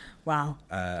booked. Wow.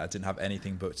 I didn't have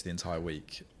anything booked the entire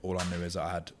week. All I knew is that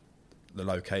I had the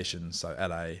locations, so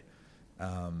LA,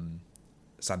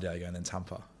 San Diego, and then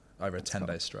Tampa, over a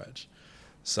 10-day stretch.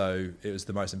 So it was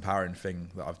the most empowering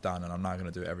thing that I've done, and I'm now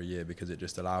going to do it every year because it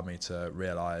just allowed me to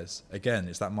realise, again,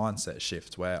 it's that mindset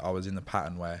shift where I was in the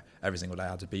pattern where every single day I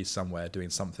had to be somewhere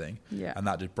doing something, and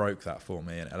that just broke that for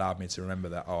me and allowed me to remember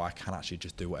that, I can actually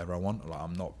just do whatever I want. Like,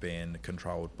 I'm not being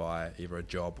controlled by either a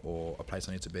job or a place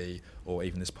I need to be, or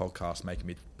even this podcast making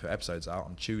me put episodes out.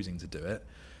 I'm choosing to do it,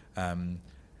 and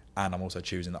I'm also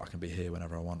choosing that I can be here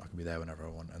whenever I want, I can be there whenever I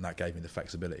want, and that gave me the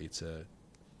flexibility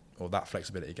that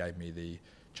flexibility gave me the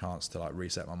chance to like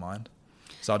reset my mind.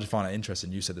 So I just find it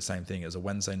interesting. You said the same thing. It was a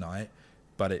Wednesday night,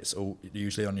 but it's all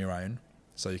usually on your own,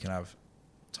 so you can have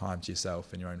time to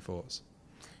yourself and your own thoughts.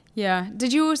 Yeah.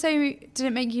 Did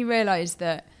it make you realise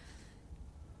that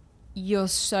you're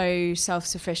so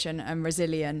self-sufficient and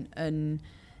resilient, and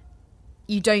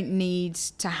you don't need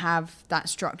to have that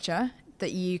structure,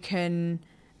 that you can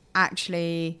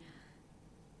actually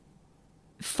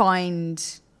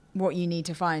find what you need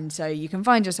to find? So you can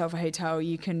find yourself a hotel,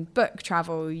 you can book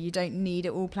travel, you don't need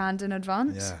it all planned in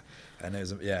advance. Yeah. And it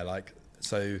was,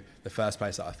 so the first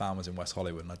place that I found was in West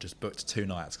Hollywood, and I just booked 2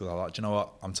 nights because I was like, do you know what,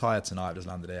 I'm tired tonight, I've just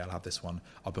landed here, I'll have this one,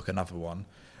 I'll book another one.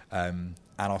 And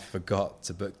I forgot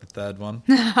to book the third one.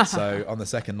 So on the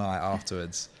second night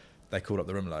afterwards, they called up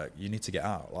the room like, you need to get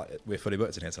out, like, we're fully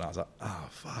booked in here tonight. I was like, oh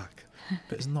fuck,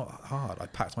 but it's not hard. I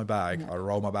packed my bag, I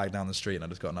rolled my bag down the street, and I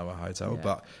just got another hotel.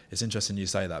 But it's interesting you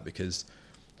say that, because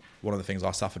one of the things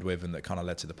I suffered with, and that kind of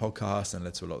led to the podcast and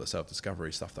led to a lot of the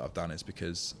self-discovery stuff that I've done, is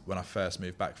because when I first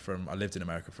moved back I lived in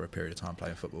America for a period of time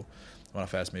playing football. When I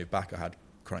first moved back, I had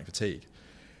chronic fatigue.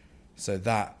 So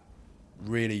that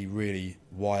really, really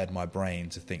wired my brain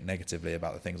to think negatively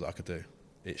about the things that I could do.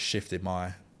 It shifted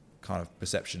my kind of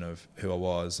perception of who I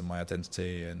was and my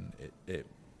identity, and it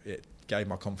gave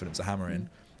my confidence a hammering.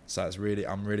 So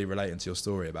I'm really relating to your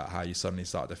story about how you suddenly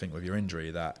started to think with your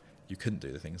injury that you couldn't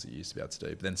do the things that you used to be able to do,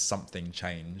 but then something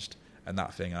changed, and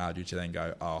that thing allowed you to then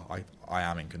go, I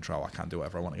am in control, I can do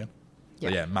whatever I want again.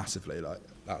 But massively, like,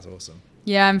 that's awesome.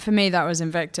 Yeah, and for me that was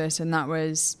Invictus, and that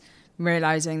was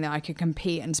realising that I could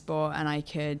compete in sport, and I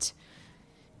could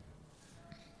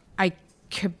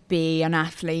be an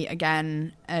athlete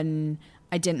again, and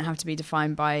I didn't have to be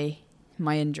defined by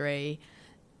my injury,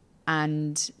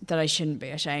 and that I shouldn't be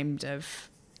ashamed of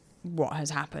what has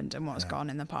happened and what's gone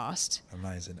in the past.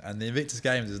 Amazing. And the Invictus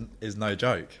Games is no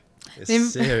joke.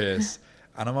 It's serious.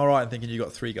 And am I right in thinking you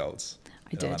got 3 golds? I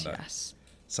did, Orlando? Yes.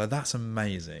 So that's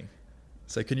amazing.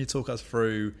 So can you talk us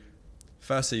through,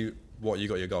 firstly, what you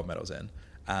got your gold medals in,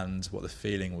 and what the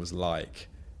feeling was like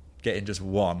getting just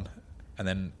one, and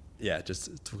then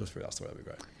just talk us through that story. That'd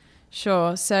be great.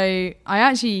 Sure. So I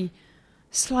actually,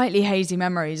 slightly hazy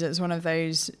memories. It's one of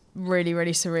those really,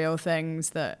 really surreal things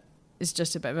that is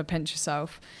just a bit of a pinch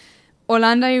yourself.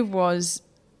 Orlando was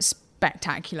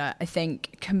spectacular. I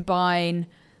think combine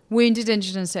wounded,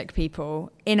 injured and sick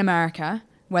people in America,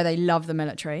 where they love the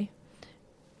military,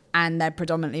 and they're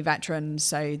predominantly veterans,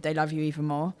 so they love you even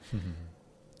more.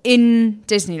 In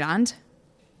Disneyland,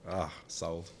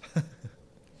 Sold.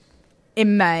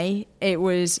 In May, it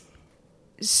was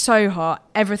so hot.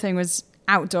 Everything was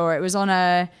outdoor. It was on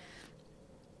I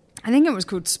think it was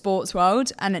called Sports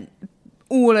World, and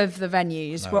all of the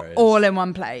venues were all in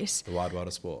one place. The Wide World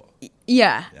of Sport.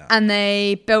 Yeah. And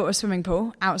they built a swimming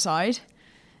pool outside,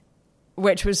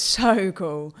 which was so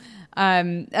cool.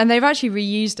 And they've actually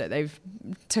reused it. They've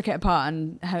took it apart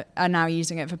and are now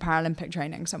using it for Paralympic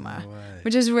training somewhere,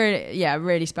 which is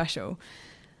really special.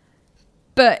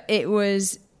 But it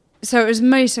was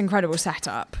most incredible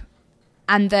setup.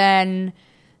 And then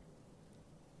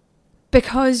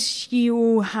because you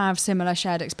all have similar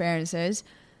shared experiences,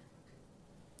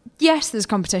 yes, there's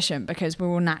competition because we're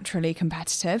all naturally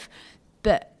competitive,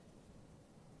 but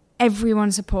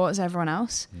everyone supports everyone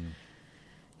else.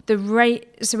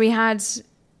 So we had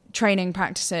training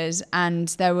practices, and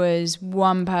there was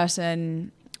one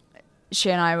person,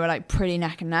 she and I were like pretty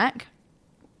neck and neck.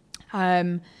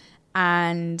 And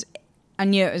I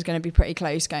knew it was going to be pretty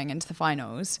close going into the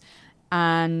finals.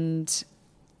 And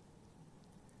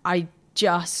I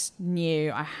just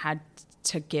knew I had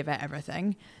to give it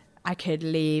everything. I could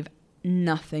leave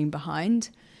nothing behind.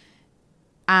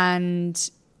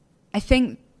 And I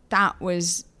think that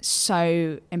was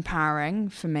so empowering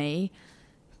for me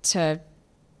to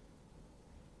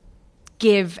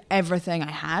give everything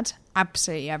I had,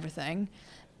 absolutely everything.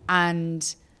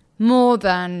 And more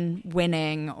than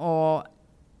winning or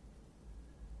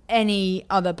any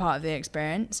other part of the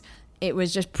experience, it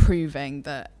was just proving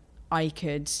that I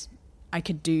could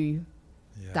do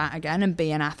that again and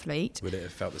be an athlete. Would it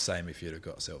have felt the same if you'd have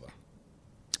got silver?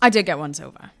 I did get 1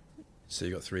 silver. So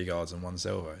you got 3 golds and 1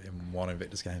 silver in 1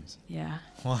 Invictus Games? Yeah.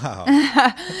 Wow.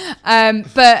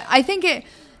 But I think it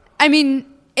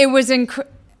was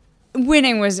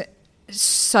winning was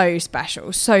so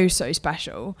special, so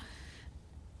special.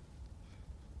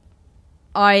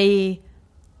 I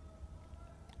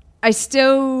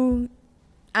still,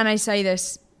 and I say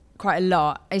this quite a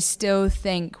lot, I still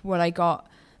think what I got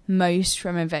most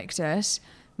from Invictus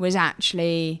was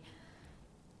actually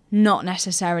not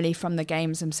necessarily from the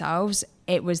games themselves.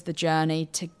 It was the journey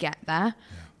to get there.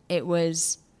 Yeah. It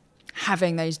was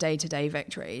having those day-to-day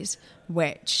victories,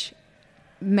 which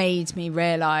made me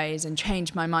realise and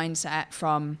change my mindset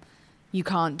from you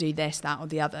can't do this, that or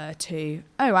the other to,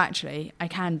 oh, actually, I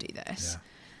can do this. Yeah.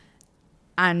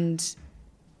 And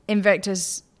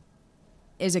Invictus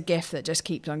is a gift that just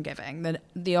keeps on giving.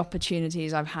 The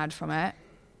opportunities I've had from it,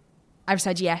 I've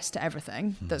said yes to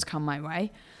everything that's come my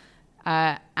way.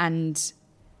 And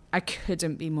I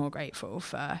couldn't be more grateful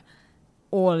for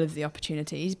all of the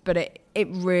opportunities, but it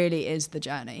really is the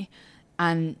journey.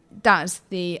 And that's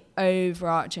the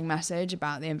overarching message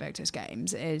about the Invictus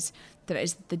Games, is that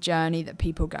it's the journey that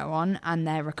people go on and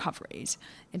their recoveries.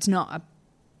 It's not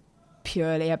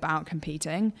purely about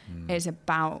competing. It's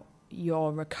about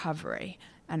your recovery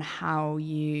and how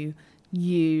you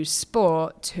use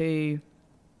sport to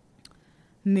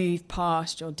move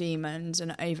past your demons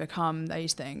and overcome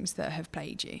those things that have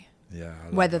plagued you. Yeah.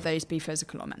 Whether those be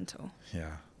physical or mental.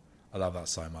 Yeah. I love that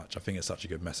so much. I think it's such a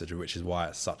good message, which is why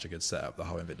it's such a good setup. The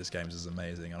whole Invictus Games is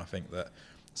amazing. And I think that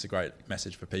it's a great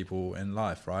message for people in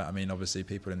life, right? I mean, obviously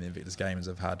people in the Invictus Games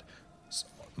have had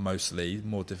mostly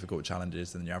more difficult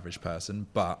challenges than the average person,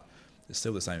 but it's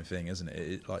still the same thing, isn't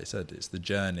it? Like you said, it's the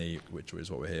journey, which is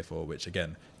what we're here for, which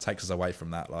again takes us away from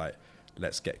that, like,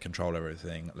 let's get control of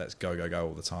everything, let's go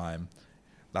all the time.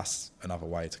 That's another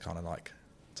way to kind of like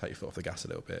take your foot off the gas a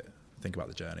little bit, think about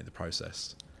the journey, the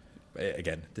process. But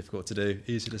again, difficult to do,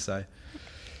 easy to say.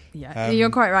 Yeah, you're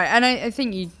quite right. And I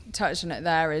think you touched on it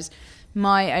there, is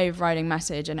my overriding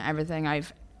message and everything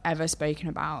I've ever spoken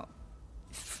about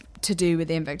to do with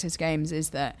the Invictus Games is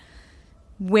that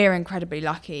we're incredibly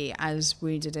lucky as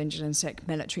wounded, injured and sick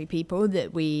military people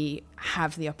that we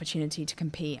have the opportunity to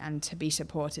compete and to be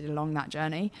supported along that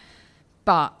journey.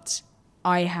 But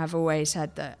I have always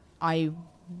said that I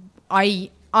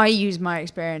use my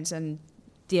experience and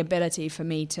the ability for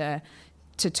me to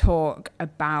talk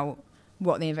about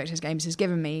what the Invictus Games has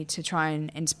given me to try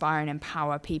and inspire and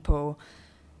empower people,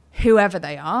 whoever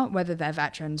they are, whether they're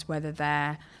veterans, whether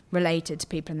they're related to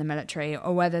people in the military,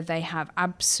 or whether they have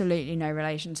absolutely no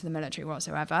relation to the military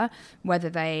whatsoever, whether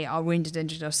they are wounded,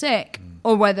 injured or sick,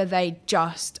 or whether they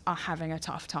just are having a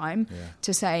tough time,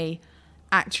 to say,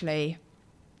 actually,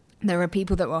 there are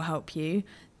people that will help you.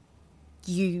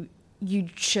 You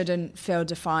shouldn't feel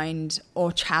defined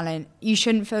or challenge. You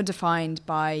shouldn't feel defined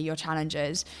by your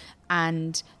challenges,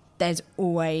 and there's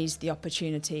always the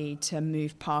opportunity to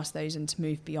move past those and to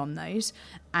move beyond those,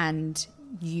 and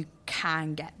you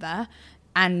can get there.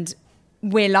 And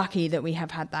we're lucky that we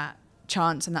have had that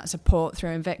chance and that support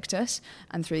through Invictus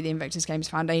and through the Invictus Games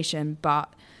Foundation,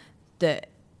 but that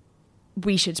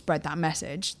we should spread that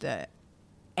message that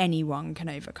anyone can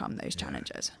overcome those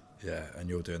challenges. Yeah, and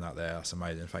you're doing that there. That's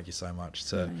amazing. Thank you so much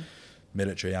to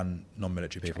military and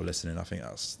non-military people listening. I think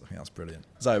that's brilliant.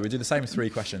 So we do the same 3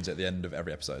 questions at the end of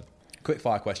every episode. Quick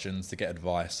fire questions to get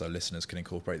advice so listeners can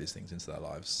incorporate these things into their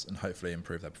lives and hopefully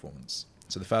improve their performance.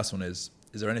 So the first one is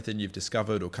there anything you've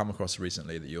discovered or come across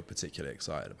recently that you're particularly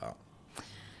excited about?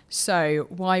 So,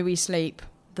 Why We Sleep,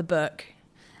 the book.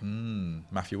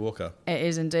 Matthew Walker. It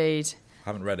is indeed. I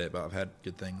haven't read it, but I've heard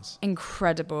good things.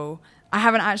 Incredible. I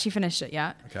haven't actually finished it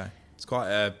yet. Okay. It's quite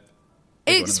a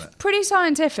big one, isn't it? Pretty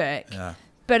scientific. Yeah.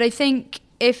 But I think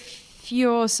if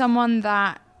you're someone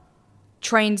that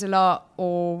trains a lot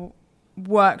or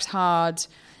works hard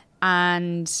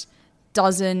and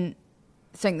doesn't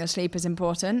think that sleep is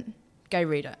important, go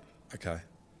read it. Okay.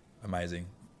 Amazing.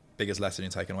 Biggest lesson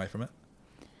you're taking away from it?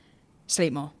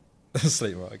 Sleep more.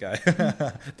 Sleep more, okay.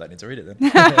 Don't need to read it then.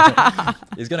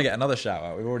 He's going to get another shout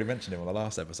out. We've already mentioned him on the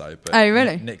last episode. But oh,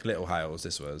 really? Nick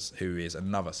Littlehales, who is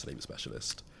another sleep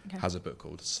specialist, has a book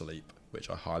called Sleep, which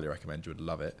I highly recommend. You would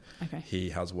love it. Okay.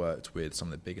 He has worked with some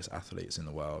of the biggest athletes in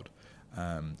the world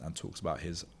and talks about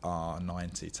his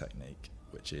R90 technique,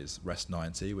 which is rest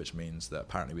 90, which means that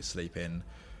apparently we sleep in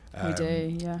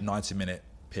 90-minute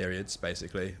periods,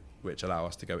 basically, which allow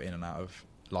us to go in and out of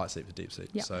light sleep to deep sleep.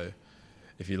 Yep. So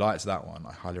if you liked that one,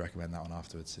 I highly recommend that one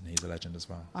afterwards, and he's a legend as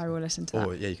well. I will listen to that.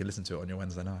 Or, yeah, you can listen to it on your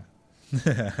Wednesday night.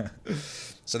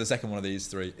 So the second one of these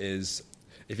 3 is,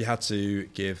 if you had to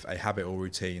give a habit or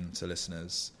routine to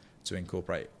listeners to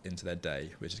incorporate into their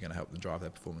day, which is going to help them drive their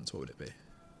performance, what would it be?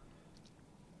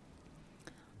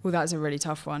 Well, that's a really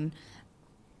tough one.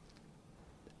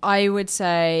 I would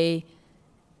say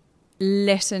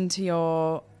listen to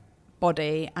your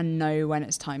body and know when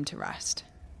it's time to rest.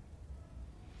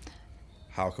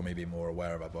 How can we be more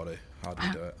aware of our body? How do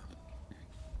we do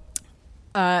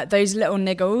it? Those little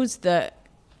niggles that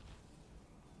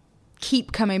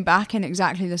keep coming back in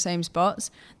exactly the same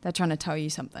spots, they're trying to tell you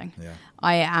something. Yeah.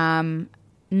 I am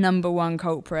number one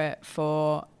culprit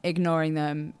for ignoring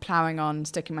them, ploughing on,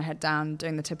 sticking my head down,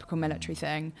 doing the typical military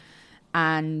thing,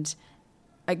 and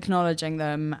acknowledging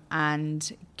them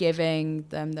and giving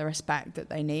them the respect that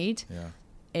they need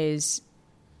is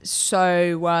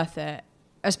so worth it.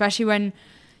 Especially when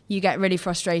you get really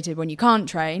frustrated when you can't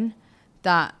train,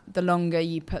 that the longer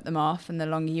you put them off and the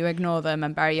longer you ignore them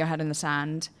and bury your head in the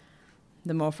sand,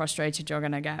 the more frustrated you're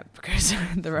going to get, because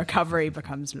the recovery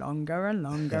becomes longer and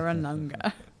longer and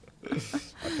longer.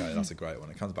 Okay, that's a great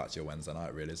one. It comes back to your Wednesday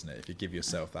night, really, isn't it? If you give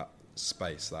yourself that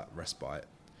space, that respite,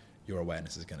 your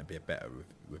awareness is going to be better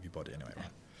with your body anyway, right?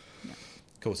 Yeah.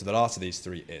 Cool. So the last of these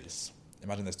 3 is,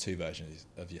 imagine there's 2 versions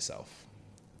of yourself.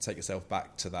 Take yourself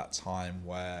back to that time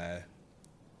where,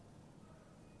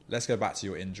 let's go back to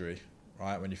your injury,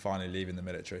 right? When you're finally leaving the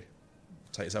military.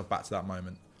 Take yourself back to that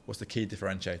moment. What's the key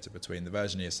differentiator between the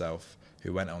version of yourself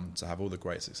who went on to have all the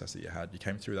great success that you had? You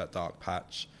came through that dark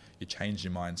patch, you changed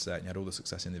your mindset, and you had all the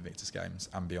success in the Invictus Games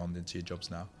and beyond into your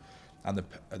jobs now. And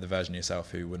the version of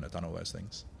yourself who wouldn't have done all those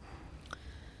things.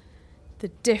 The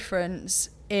difference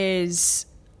is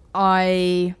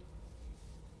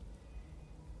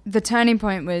the turning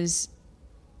point was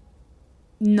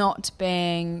not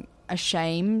being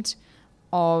ashamed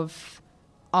of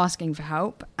asking for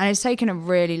help. And it's taken a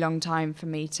really long time for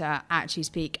me to actually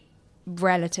speak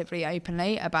relatively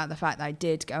openly about the fact that I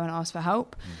did go and ask for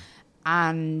help.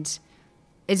 And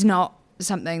it's not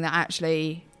something that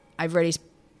actually I've really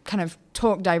kind of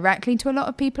talked directly to a lot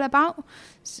of people about.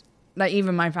 Like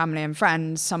even my family and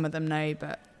friends, some of them know,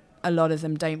 but a lot of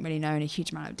them don't really know in a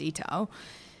huge amount of detail.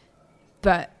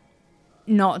 But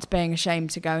not being ashamed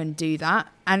to go and do that.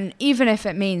 And even if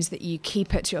it means that you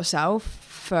keep it to yourself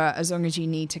for as long as you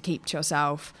need to keep to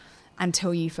yourself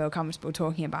until you feel comfortable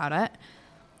talking about it,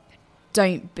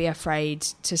 don't be afraid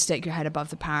to stick your head above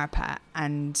the parapet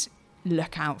and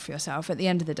look out for yourself. At the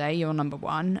end of the day, you're number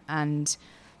one, and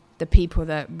the people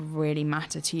that really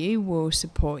matter to you will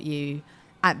support you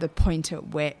at the point at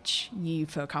which you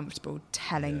feel comfortable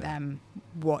telling them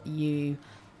what you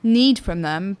need from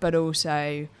them, but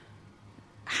also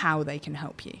how they can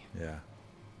help you. Yeah,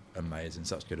 amazing.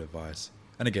 Such good advice.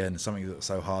 And again, something that's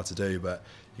so hard to do, but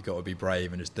you've got to be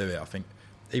brave and just do it. I think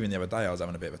even the other day I was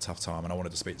having a bit of a tough time and I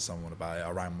wanted to speak to someone about it. I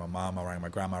rang my mum, I rang my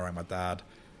grandma, I rang my dad,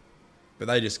 but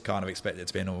they just kind of expect it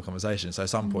to be a normal conversation. So at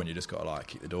some point you just got to like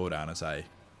kick the door down and say,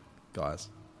 guys,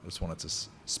 I just wanted to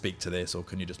speak to this, or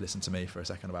can you just listen to me for a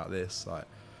second about this? Like,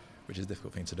 which is a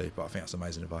difficult thing to do, but I think that's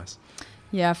amazing advice.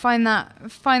 Yeah, find that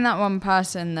one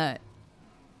person that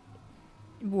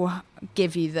will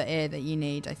give you the ear that you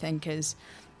need, I think, is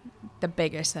the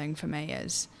biggest thing for me,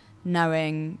 is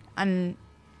knowing, and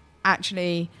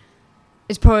actually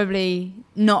it's probably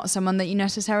not someone that you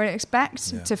necessarily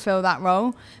expect to fill that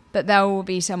role, but there will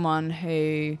be someone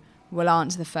who will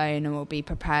answer the phone and will be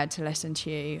prepared to listen to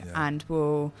you and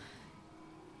will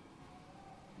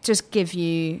just give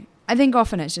you, I think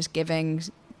often it's just giving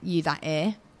you that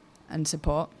ear and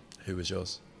support. Who was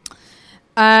yours?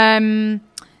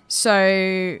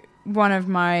 So one of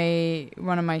my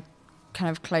kind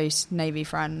of close Navy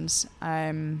friends,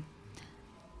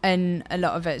 and a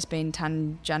lot of it's been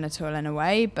tangential in a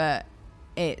way, but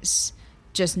it's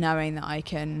just knowing that I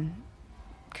can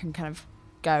kind of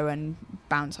go and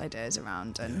bounce ideas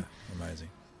around and amazing.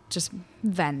 Just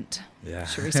vent,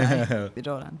 should we say.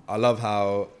 I love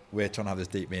how we're trying to have this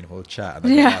deep, meaningful chat and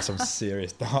then we've got some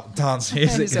serious dance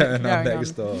music going on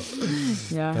next door.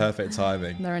 Perfect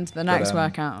timing. They're into the next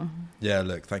workout. Yeah,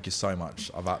 look, thank you so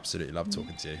much. I've absolutely loved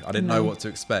talking to you. I didn't know what to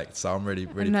expect, so I'm really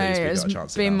pleased we got a chance to.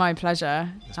 It's been my pleasure.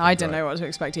 I didn't know what to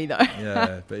expect either.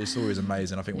 But it's always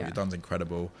amazing. I think what you've done is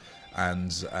incredible.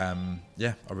 And I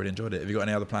really enjoyed it. Have you got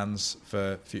any other plans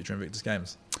for future Invictus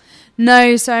Games?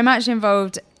 No, so I'm actually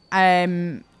involved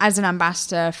as an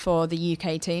ambassador for the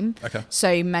UK team. Okay. So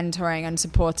mentoring and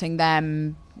supporting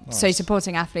them. Nice. So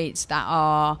supporting athletes that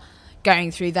are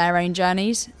going through their own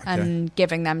journeys and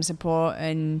giving them support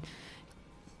and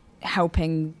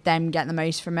helping them get the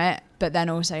most from it, but then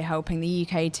also helping the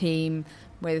UK team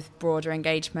with broader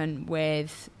engagement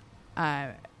with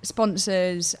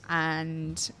sponsors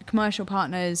and commercial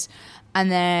partners. And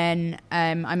then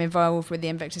I'm involved with the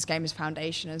Invictus Games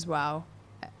Foundation as well.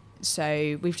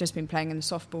 So we've just been playing in the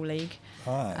softball league.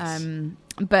 Nice.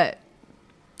 But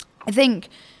I think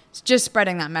it's just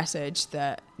spreading that message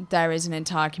that there is an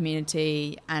entire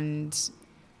community and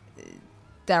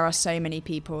there are so many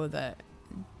people that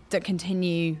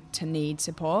continue to need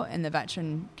support in the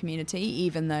veteran community,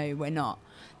 even though we're not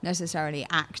necessarily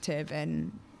active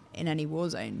in any war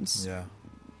zones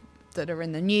that are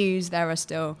in the news. There are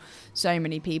still so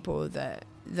many people that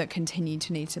continue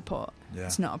to need support.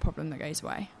 It's not a problem that goes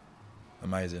away.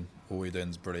 Amazing. All you're doing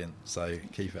is brilliant, so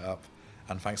keep it up,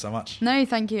 and thanks so much. No,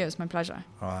 thank you, it's my pleasure.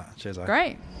 All right, cheers.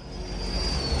 Great.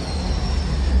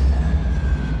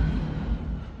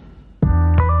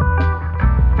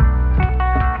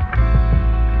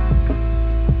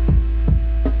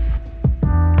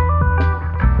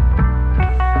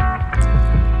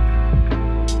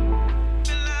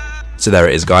 So there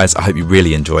it is, guys. I hope you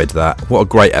really enjoyed that. What a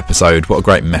great episode, what a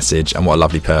great message, and what a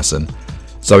lovely person.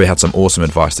 Zoe had some awesome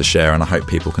advice to share, and I hope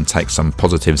people can take some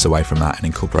positives away from that and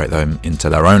incorporate them into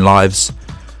their own lives.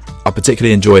 I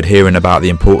particularly enjoyed hearing about the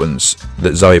importance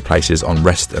that Zoe places on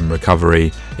rest and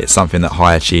recovery. It's something that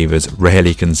high achievers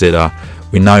rarely consider.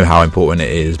 We know how important it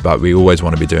is, but we always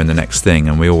want to be doing the next thing,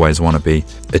 and we always want to be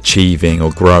achieving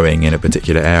or growing in a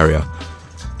particular area.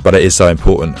 But it is so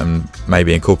important, and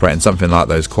maybe incorporating something like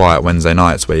those quiet Wednesday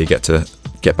nights where you get to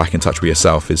get back in touch with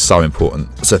yourself is so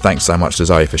important. So thanks so much to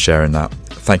Zoe for sharing that.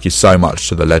 Thank you so much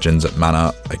to the legends at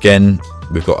Mana. Again,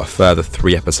 we've got a further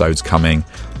 3 episodes coming.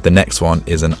 The next one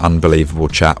is an unbelievable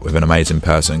chat with an amazing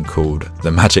person called the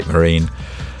Magic Marine.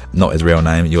 Not his real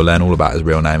name. You'll learn all about his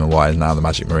real name and why he's now the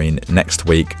Magic Marine next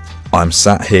week. I'm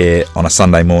sat here on a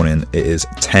Sunday morning. It is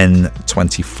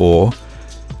 10:24.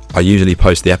 I usually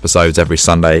post the episodes every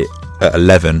Sunday at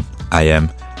 11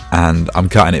 a.m. and I'm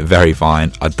cutting it very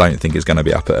fine. I don't think it's going to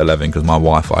be up at 11 because my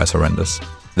Wi-Fi is horrendous.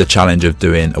 The challenge of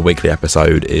doing a weekly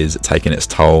episode is taking its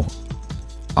toll.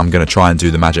 I'm going to try and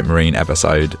do the Magic Marine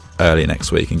episode early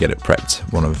next week and get it prepped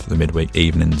one of the midweek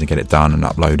evenings and get it done and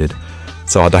uploaded,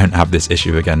 so I don't have this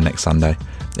issue again next Sunday.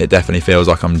 It definitely feels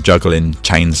like I'm juggling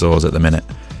chainsaws at the minute,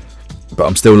 but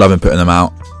I'm still loving putting them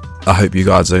out. I hope you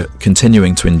guys are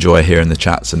continuing to enjoy hearing the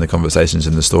chats and the conversations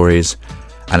and the stories.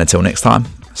 And until next time,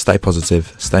 stay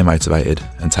positive, stay motivated,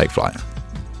 and take flight.